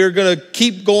 and we're going to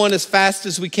keep going as fast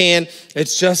as we can.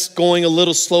 It's just going a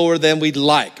little slower than we'd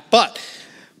like. But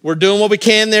we're doing what we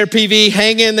can there, PV.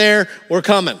 Hang in there. We're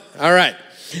coming. All right.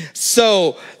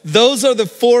 So those are the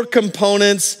four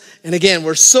components. And again,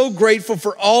 we're so grateful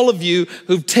for all of you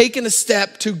who've taken a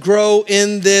step to grow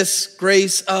in this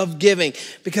grace of giving.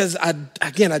 Because I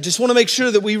just want to make sure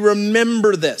that we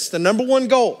remember this. The number one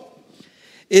goal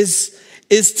is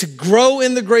to grow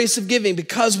in the grace of giving,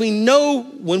 because we know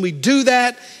when we do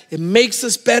that, it makes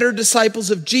us better disciples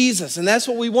of Jesus. And that's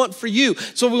what we want for you.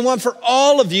 So we want for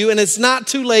all of you, and it's not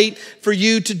too late for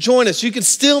you to join us. You can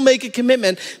still make a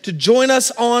commitment to join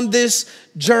us on this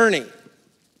journey.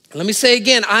 Let me say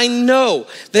again, I know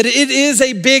that it is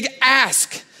a big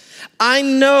ask. I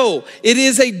know it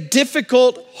is a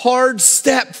difficult, hard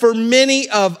step for many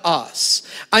of us.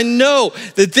 I know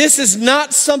that this is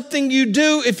not something you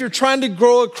do if you're trying to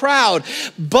grow a crowd,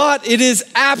 but it is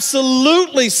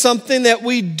absolutely something that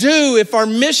we do if our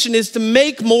mission is to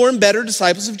make more and better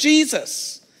disciples of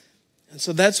Jesus. And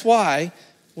so that's why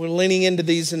we're leaning into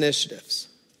these initiatives.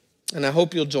 And I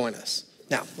hope you'll join us.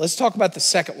 Now, let's talk about the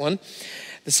second one.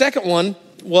 The second one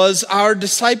was our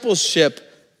discipleship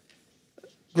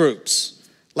groups.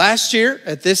 Last year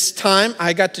at this time,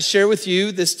 I got to share with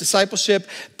you this discipleship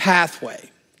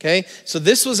pathway, okay? So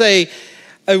this was a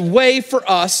way for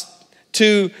us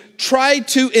to try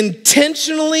to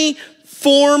intentionally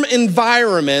form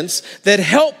environments that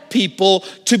help people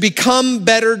to become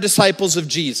better disciples of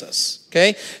Jesus.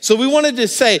 Okay, so we wanted to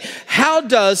say, how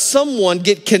does someone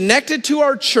get connected to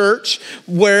our church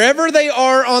wherever they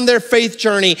are on their faith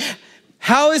journey?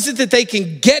 How is it that they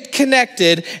can get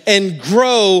connected and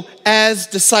grow as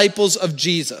disciples of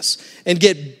Jesus and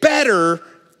get better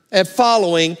at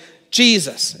following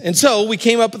Jesus? And so we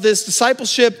came up with this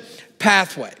discipleship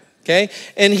pathway. Okay,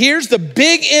 and here's the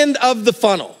big end of the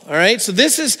funnel, all right? So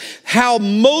this is how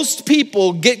most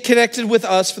people get connected with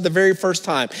us for the very first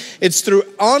time. It's through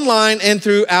online and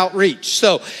through outreach.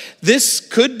 So this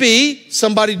could be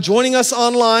somebody joining us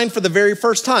online for the very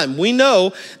first time. We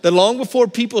know that long before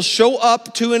people show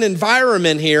up to an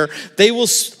environment here, they will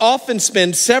often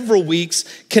spend several weeks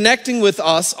connecting with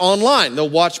us online. They'll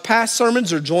watch past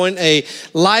sermons or join a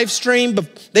live stream,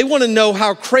 but they want to know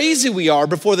how crazy we are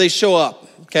before they show up.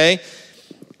 Okay,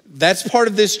 that's part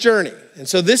of this journey. And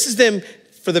so this is them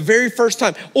for the very first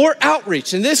time. Or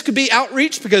outreach. And this could be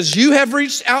outreach because you have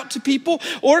reached out to people,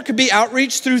 or it could be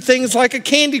outreach through things like a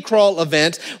candy crawl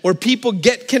event where people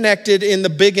get connected in the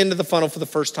big end of the funnel for the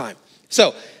first time.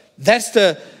 So that's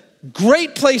the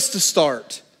great place to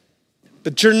start.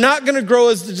 But you're not going to grow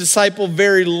as the disciple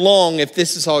very long if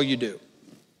this is all you do.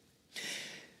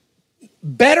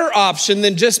 Better option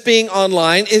than just being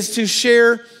online is to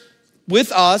share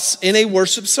with us in a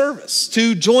worship service,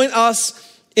 to join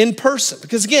us in person.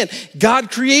 Because again,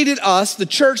 God created us, the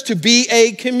church, to be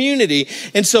a community.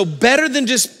 And so better than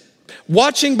just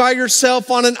watching by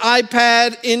yourself on an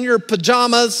iPad in your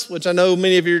pajamas, which I know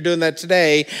many of you are doing that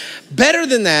today, better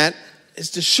than that is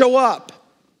to show up.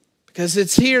 Because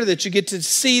it's here that you get to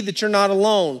see that you're not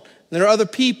alone. And there are other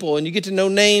people, and you get to know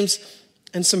names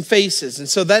and some faces. And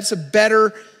so it's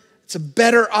a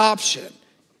better option.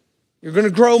 You're going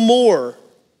to grow more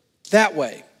that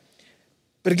way.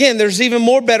 But again, there's even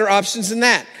more better options than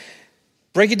that.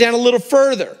 Break it down a little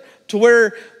further. to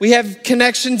where we have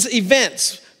connections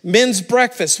events. Men's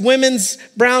breakfast, women's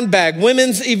brown bag,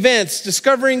 women's events,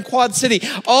 discovering Quad City.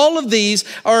 All of these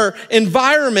are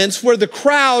environments where the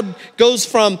crowd goes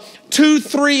from 200,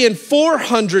 300, and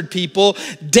 400 people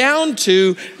down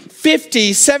to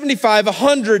 50, 75,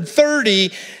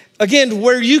 130. Again,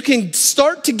 where you can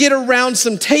start to get around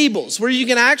some tables, where you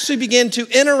can actually begin to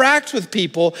interact with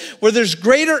people, where there's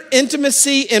greater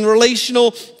intimacy and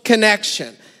relational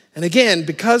connection. And again,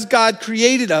 because God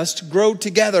created us to grow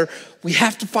together, we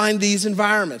have to find these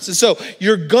environments. And so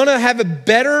you're gonna have a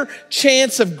better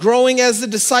chance of growing as a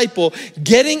disciple,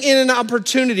 getting in an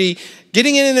opportunity,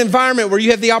 getting in an environment where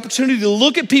you have the opportunity to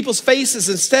look at people's faces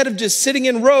instead of just sitting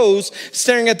in rows,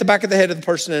 staring at the back of the head of the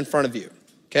person in front of you,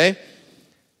 okay?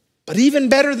 But even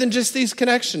better than just these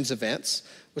connections events,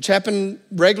 which happen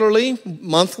regularly,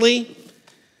 monthly,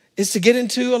 is to get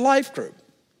into a life group.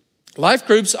 Life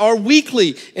groups are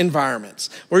weekly environments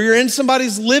where you're in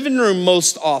somebody's living room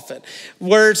most often,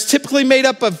 where it's typically made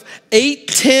up of 8,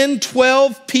 10,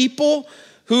 12 people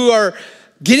who are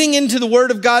getting into the Word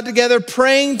of God together,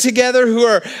 praying together, who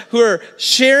are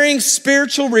sharing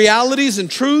spiritual realities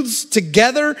and truths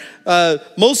together,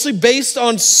 mostly based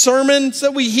on sermons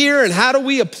that we hear and how do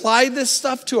we apply this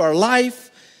stuff to our life.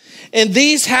 And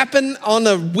these happen on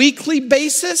a weekly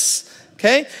basis,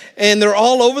 okay? And they're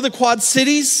all over the Quad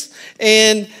Cities.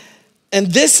 And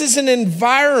this is an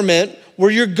environment where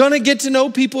you're gonna get to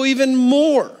know people even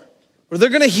more, where they're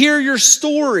gonna hear your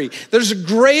story. There's a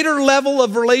greater level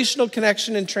of relational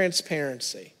connection and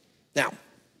transparency. Now,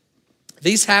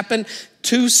 these happen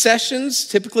 2 sessions,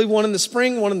 typically one in the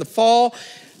spring, one in the fall.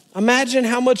 Imagine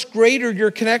how much greater your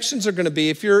connections are gonna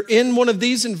be if you're in one of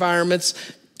these environments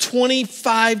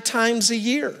 25 times a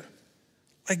year.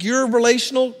 Like your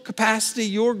relational capacity,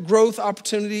 your growth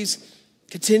opportunities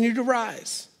continue to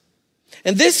rise.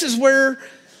 And this is where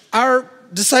our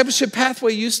discipleship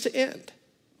pathway used to end.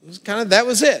 It was that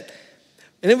was it.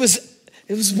 And it was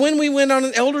when we went on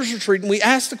an elders retreat and we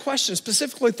asked the question,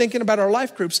 specifically thinking about our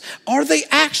life groups, are they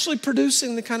actually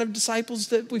producing the kind of disciples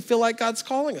that we feel like God's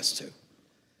calling us to?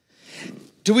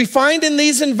 Do we find in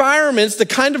these environments the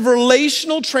kind of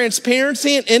relational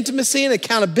transparency and intimacy and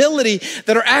accountability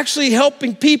that are actually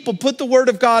helping people put the Word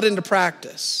of God into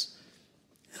practice?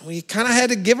 We kind of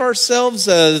had to give ourselves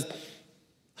a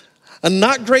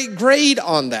not great grade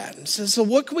on that. And so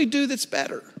what can we do that's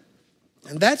better?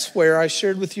 And that's where I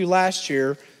shared with you last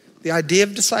year the idea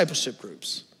of discipleship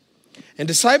groups. And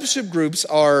discipleship groups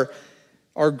are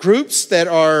groups that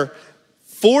are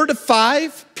 4 to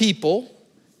 5 people,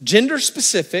 gender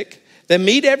specific, that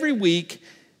meet every week,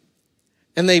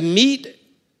 and they meet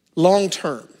long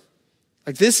term.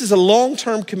 Like this is a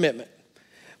long-term commitment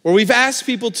where we've asked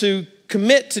people to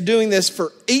commit to doing this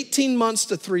for 18 months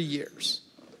to 3 years.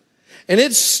 And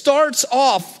it starts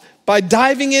off by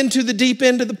diving into the deep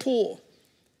end of the pool.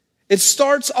 It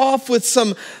starts off with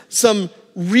some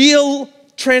real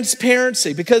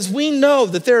transparency, because we know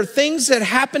that there are things that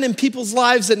happen in people's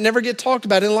lives that never get talked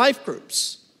about in life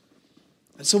groups.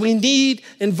 And so we need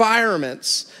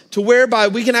environments to whereby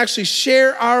we can actually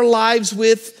share our lives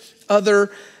with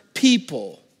other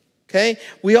people. Okay?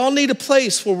 We all need a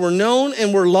place where we're known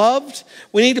and we're loved.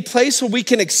 We need a place where we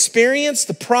can experience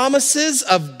the promises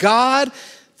of God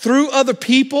through other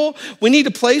people. We need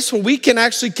a place where we can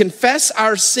actually confess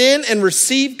our sin and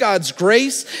receive God's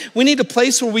grace. We need a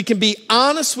place where we can be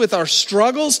honest with our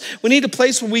struggles. We need a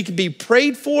place where we can be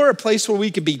prayed for, a place where we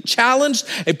can be challenged,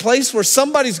 a place where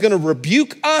somebody's gonna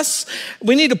rebuke us.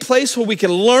 We need a place where we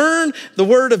can learn the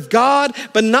Word of God,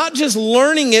 but not just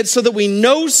learning it so that we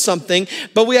know something,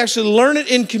 but we actually learn it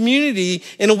in community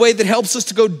in a way that helps us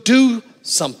to go do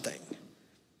something.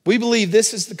 We believe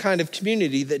this is the kind of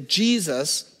community that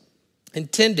Jesus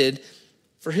intended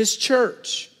for his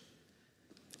church.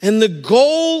 And the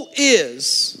goal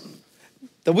is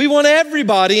that we want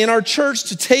everybody in our church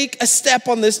to take a step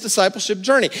on this discipleship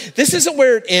journey. This isn't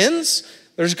where it ends.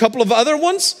 There's a couple of other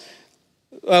ones.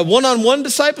 One-on-one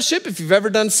discipleship, if you've ever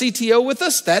done CTO with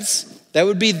us, that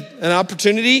would be an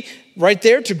opportunity right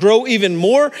there to grow even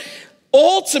more.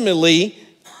 Ultimately,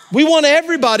 we want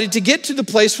everybody to get to the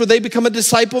place where they become a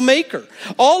disciple maker.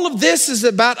 All of this is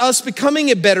about us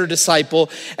becoming a better disciple.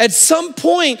 At some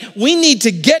point, we need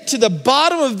to get to the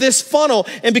bottom of this funnel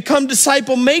and become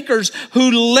disciple makers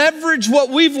who leverage what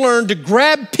we've learned to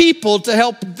grab people to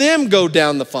help them go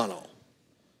down the funnel.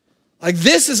 Like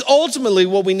this is ultimately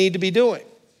what we need to be doing.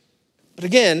 But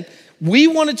again, we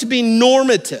want it to be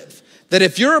normative, that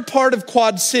if you're a part of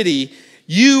Quad City,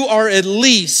 you are at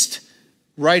least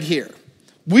right here.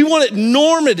 We want it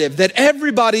normative, that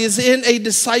everybody is in a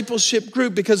discipleship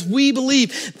group, because we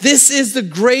believe this is the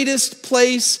greatest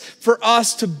place for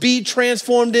us to be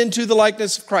transformed into the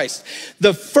likeness of Christ.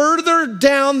 The further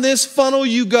down this funnel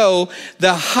you go,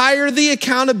 the higher the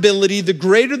accountability, the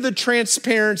greater the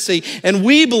transparency, and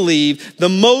we believe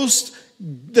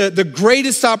the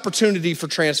greatest opportunity for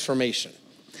transformation.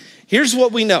 Here's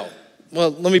what we know.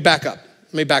 Well, let me back up.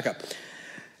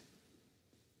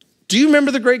 Do you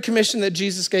remember the Great Commission that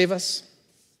Jesus gave us?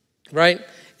 Right?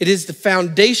 It is the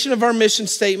foundation of our mission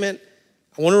statement.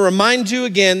 I want to remind you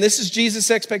again, this is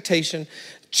Jesus' expectation.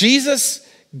 Jesus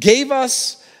gave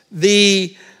us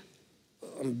I'm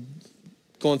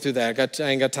going through that, I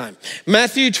ain't got time.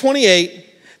 Matthew 28,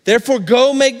 therefore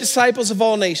go make disciples of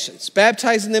all nations,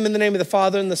 baptizing them in the name of the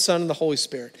Father and the Son and the Holy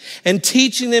Spirit, and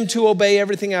teaching them to obey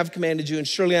everything I've commanded you, and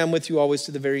surely I'm with you always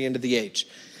to the very end of the age.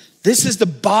 This is the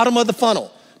bottom of the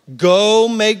funnel. Go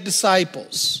make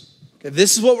disciples. Okay,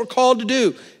 this is what we're called to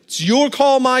do. It's your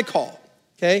call, my call.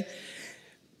 Okay?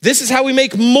 This is how we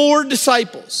make more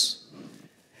disciples.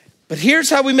 But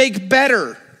here's how we make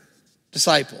better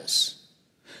disciples.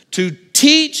 To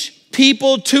teach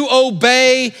people to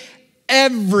obey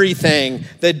everything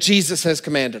that Jesus has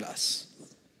commanded us.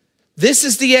 This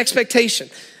is the expectation.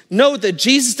 Note that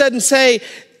Jesus doesn't say,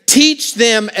 teach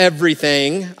them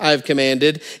everything I've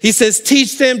commanded. He says,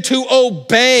 teach them to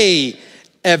obey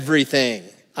everything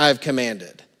I've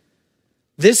commanded.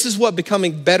 This is what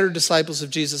becoming better disciples of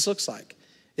Jesus looks like,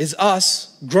 is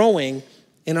us growing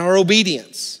in our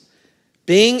obedience.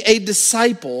 Being a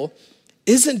disciple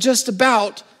isn't just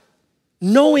about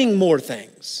knowing more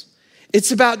things.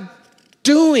 It's about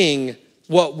doing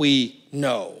what we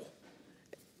know.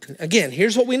 Again,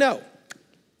 here's what we know.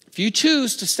 If you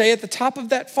choose to stay at the top of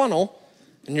that funnel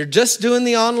and you're just doing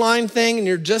the online thing and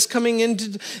you're just coming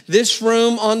into this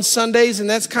room on Sundays and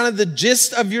that's kind of the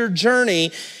gist of your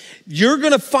journey, you're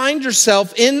going to find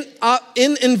yourself in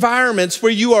environments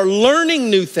where you are learning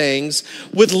new things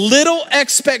with little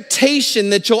expectation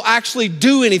that you'll actually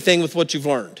do anything with what you've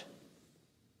learned.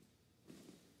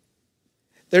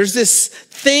 There's this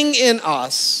thing in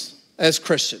us as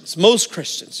Christians, most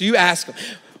Christians, you ask them,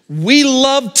 we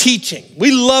love teaching.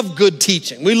 We love good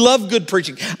teaching. We love good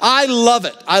preaching. I love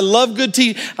it. I love good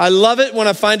teaching. I love it when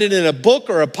I find it in a book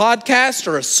or a podcast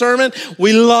or a sermon.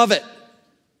 We love it.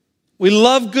 We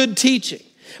love good teaching.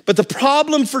 But the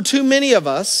problem for too many of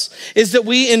us is that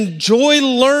we enjoy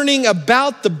learning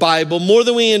about the Bible more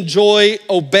than we enjoy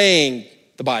obeying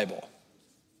the Bible.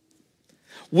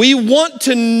 We want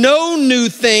to know new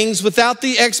things without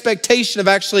the expectation of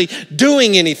actually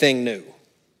doing anything new.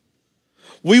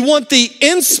 We want the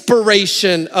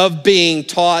inspiration of being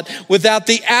taught without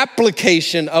the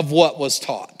application of what was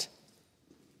taught.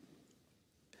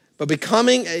 But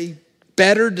becoming a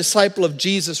better disciple of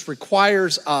Jesus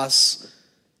requires us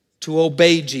to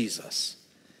obey Jesus.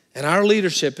 And our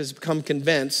leadership has become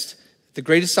convinced that the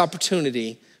greatest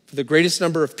opportunity for the greatest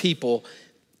number of people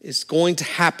is going to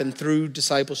happen through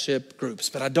discipleship groups.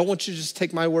 But I don't want you to just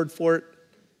take my word for it.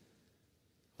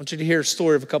 I want you to hear a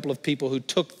story of a couple of people who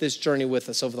took this journey with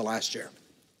us over the last year.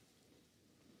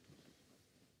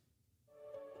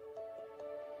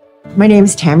 My name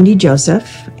is Tammy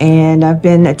Joseph, and I've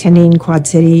been attending Quad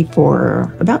City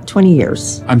for about 20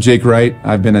 years. I'm Jake Wright.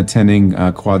 I've been attending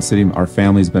Quad City. Our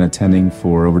family's been attending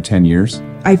for over 10 years.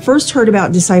 I first heard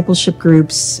about discipleship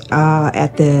groups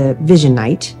at the Vision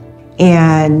Night,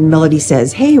 and Melody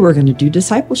says, hey, we're going to do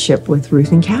discipleship with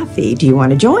Ruth and Kathy. Do you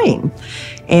want to join?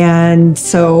 And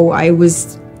so I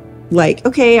was like,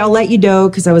 okay, I'll let you know,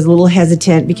 because I was a little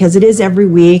hesitant because it is every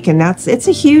week and it's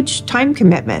a huge time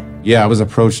commitment. Yeah, I was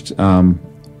approached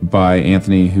by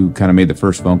Anthony, who kind of made the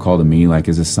first phone call to me, like,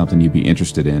 is this something you'd be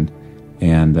interested in?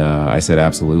 And I said,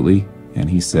 absolutely. And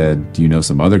he said, do you know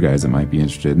some other guys that might be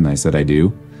interested? And I said, I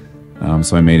do.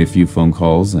 So I made a few phone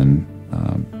calls, and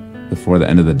before the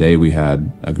end of the day, we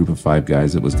had a group of 5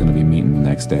 guys that was going to be meeting the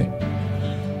next day.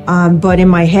 But in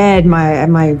my head,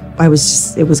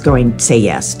 it was going, say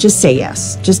yes,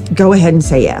 just go ahead and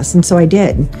say yes. And so I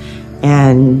did.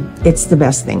 And it's the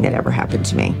best thing that ever happened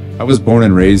to me. I was born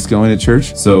and raised going to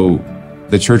church, so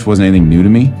the church wasn't anything new to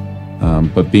me.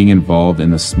 But being involved in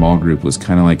the small group was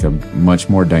kind of like a much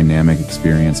more dynamic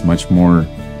experience, much more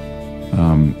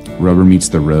rubber meets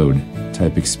the road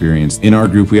type experience. In our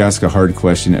group, we ask a hard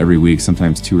question every week,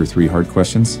 sometimes 2 or 3 hard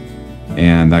questions.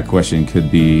 And that question could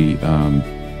be,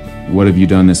 what have you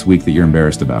done this week that you're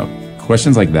embarrassed about?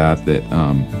 Questions like that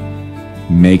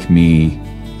make me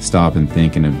stop and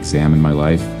think and examine my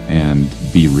life and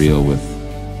be real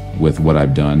with what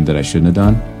I've done that I shouldn't have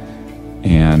done.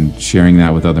 And sharing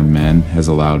that with other men has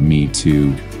allowed me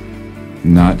to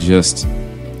not just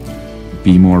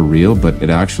be more real, but it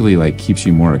actually like keeps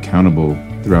you more accountable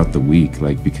throughout the week,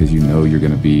 like because you know you're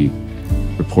going to be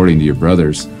reporting to your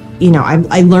brothers. You know,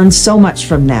 I learned so much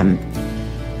from them,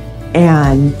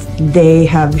 and they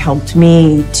have helped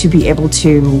me to be able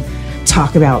to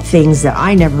talk about things that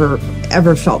I never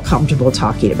ever felt comfortable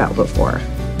talking about before.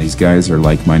 These guys are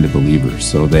like-minded believers,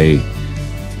 so they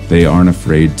aren't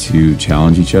afraid to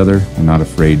challenge each other. They're not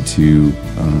afraid to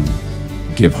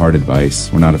give hard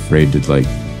advice. We're not afraid to like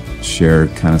share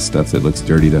kind of stuff that looks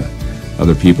dirty to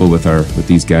other people with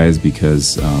these guys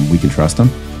because we can trust them.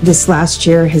 This last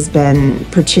year has been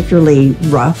particularly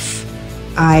rough.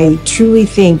 I truly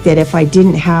think that if I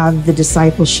didn't have the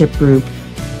discipleship group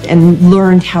and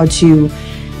learned how to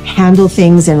handle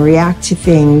things and react to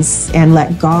things and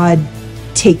let God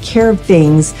take care of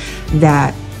things,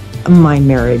 that my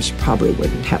marriage probably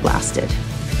wouldn't have lasted.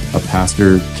 A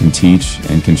pastor can teach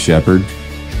and can shepherd,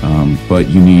 but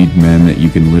you need men that you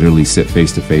can literally sit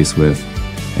face to face with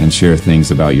and share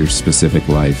things about your specific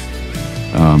life,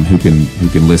 who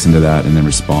can listen to that and then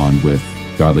respond with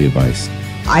godly advice.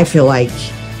 I feel like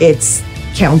it's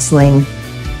counseling,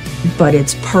 but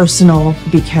it's personal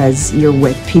because you're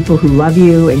with people who love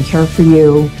you and care for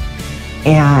you,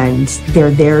 and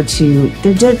they're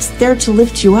just there to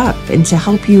lift you up and to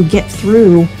help you get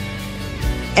through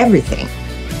everything.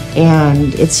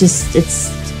 And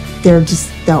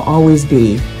they'll always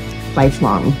be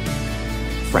lifelong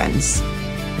friends.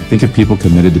 I think if people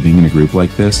committed to being in a group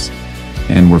like this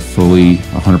and were fully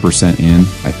 100% in,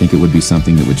 I think it would be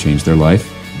something that would change their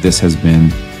life. This has been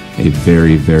a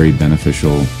very, very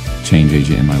beneficial change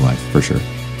agent in my life, for sure.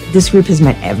 This group has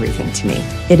meant everything to me.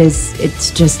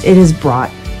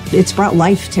 It's brought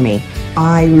life to me.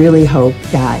 I really hope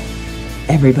that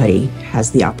everybody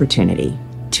has the opportunity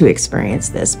to experience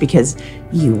this because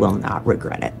you will not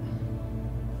regret it.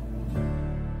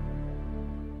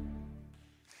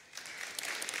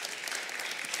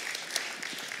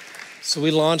 So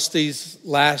we launched these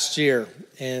last year,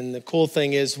 and the cool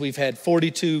thing is we've had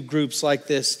 42 groups like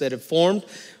this that have formed,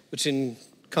 which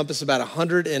encompass about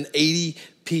 180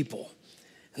 people.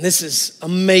 And this is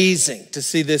amazing to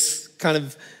see this kind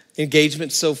of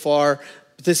engagement so far,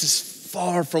 but this is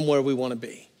far from where we want to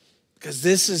be, because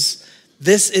this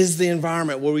is the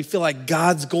environment where we feel like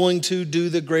God's going to do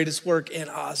the greatest work in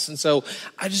us. And so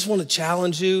I just want to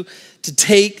challenge you to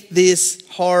take this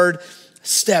hard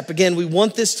step. Again, we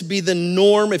want this to be the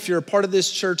norm. If you're a part of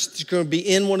this church, you're going to be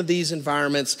in one of these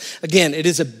environments. Again, it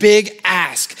is a big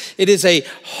ask. It is a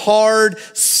hard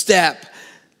step.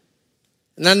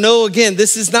 And I know, again,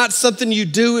 this is not something you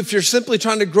do if you're simply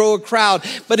trying to grow a crowd,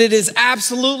 but it is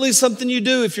absolutely something you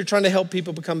do if you're trying to help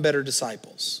people become better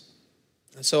disciples.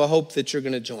 And so I hope that you're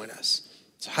going to join us.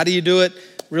 So how do you do it?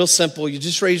 Real simple. You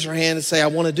just raise your hand and say, I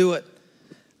want to do it.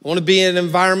 I want to be in an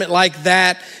environment like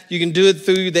that. You can do it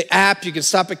through the app. You can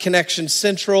stop at Connection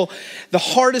Central. The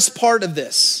hardest part of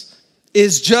this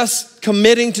is just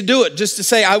committing to do it, just to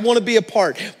say, I want to be a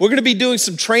part. We're going to be doing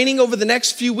some training over the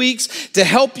next few weeks to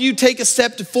help you take a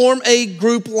step to form a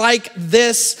group like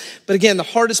this. But again, the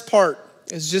hardest part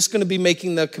is just going to be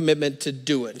making the commitment to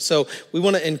do it. So we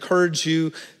want to encourage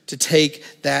you to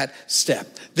take that step.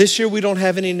 This year, we don't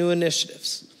have any new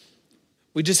initiatives.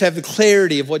 We just have the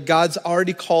clarity of what God's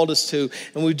already called us to,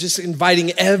 and we're just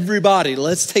inviting everybody,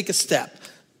 let's take a step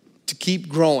to keep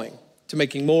growing, to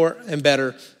making more and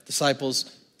better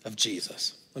disciples of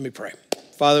Jesus. Let me pray.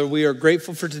 Father, we are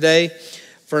grateful for today,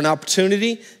 for an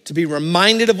opportunity to be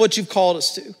reminded of what you've called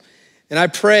us to. And I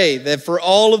pray that for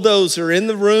all of those who are in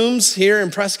the rooms here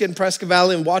in Prescott and Prescott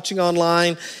Valley and watching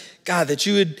online, God, that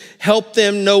you would help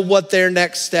them know what their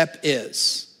next step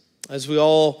is as we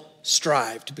all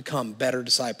strive to become better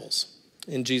disciples.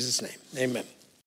 In Jesus' name, amen.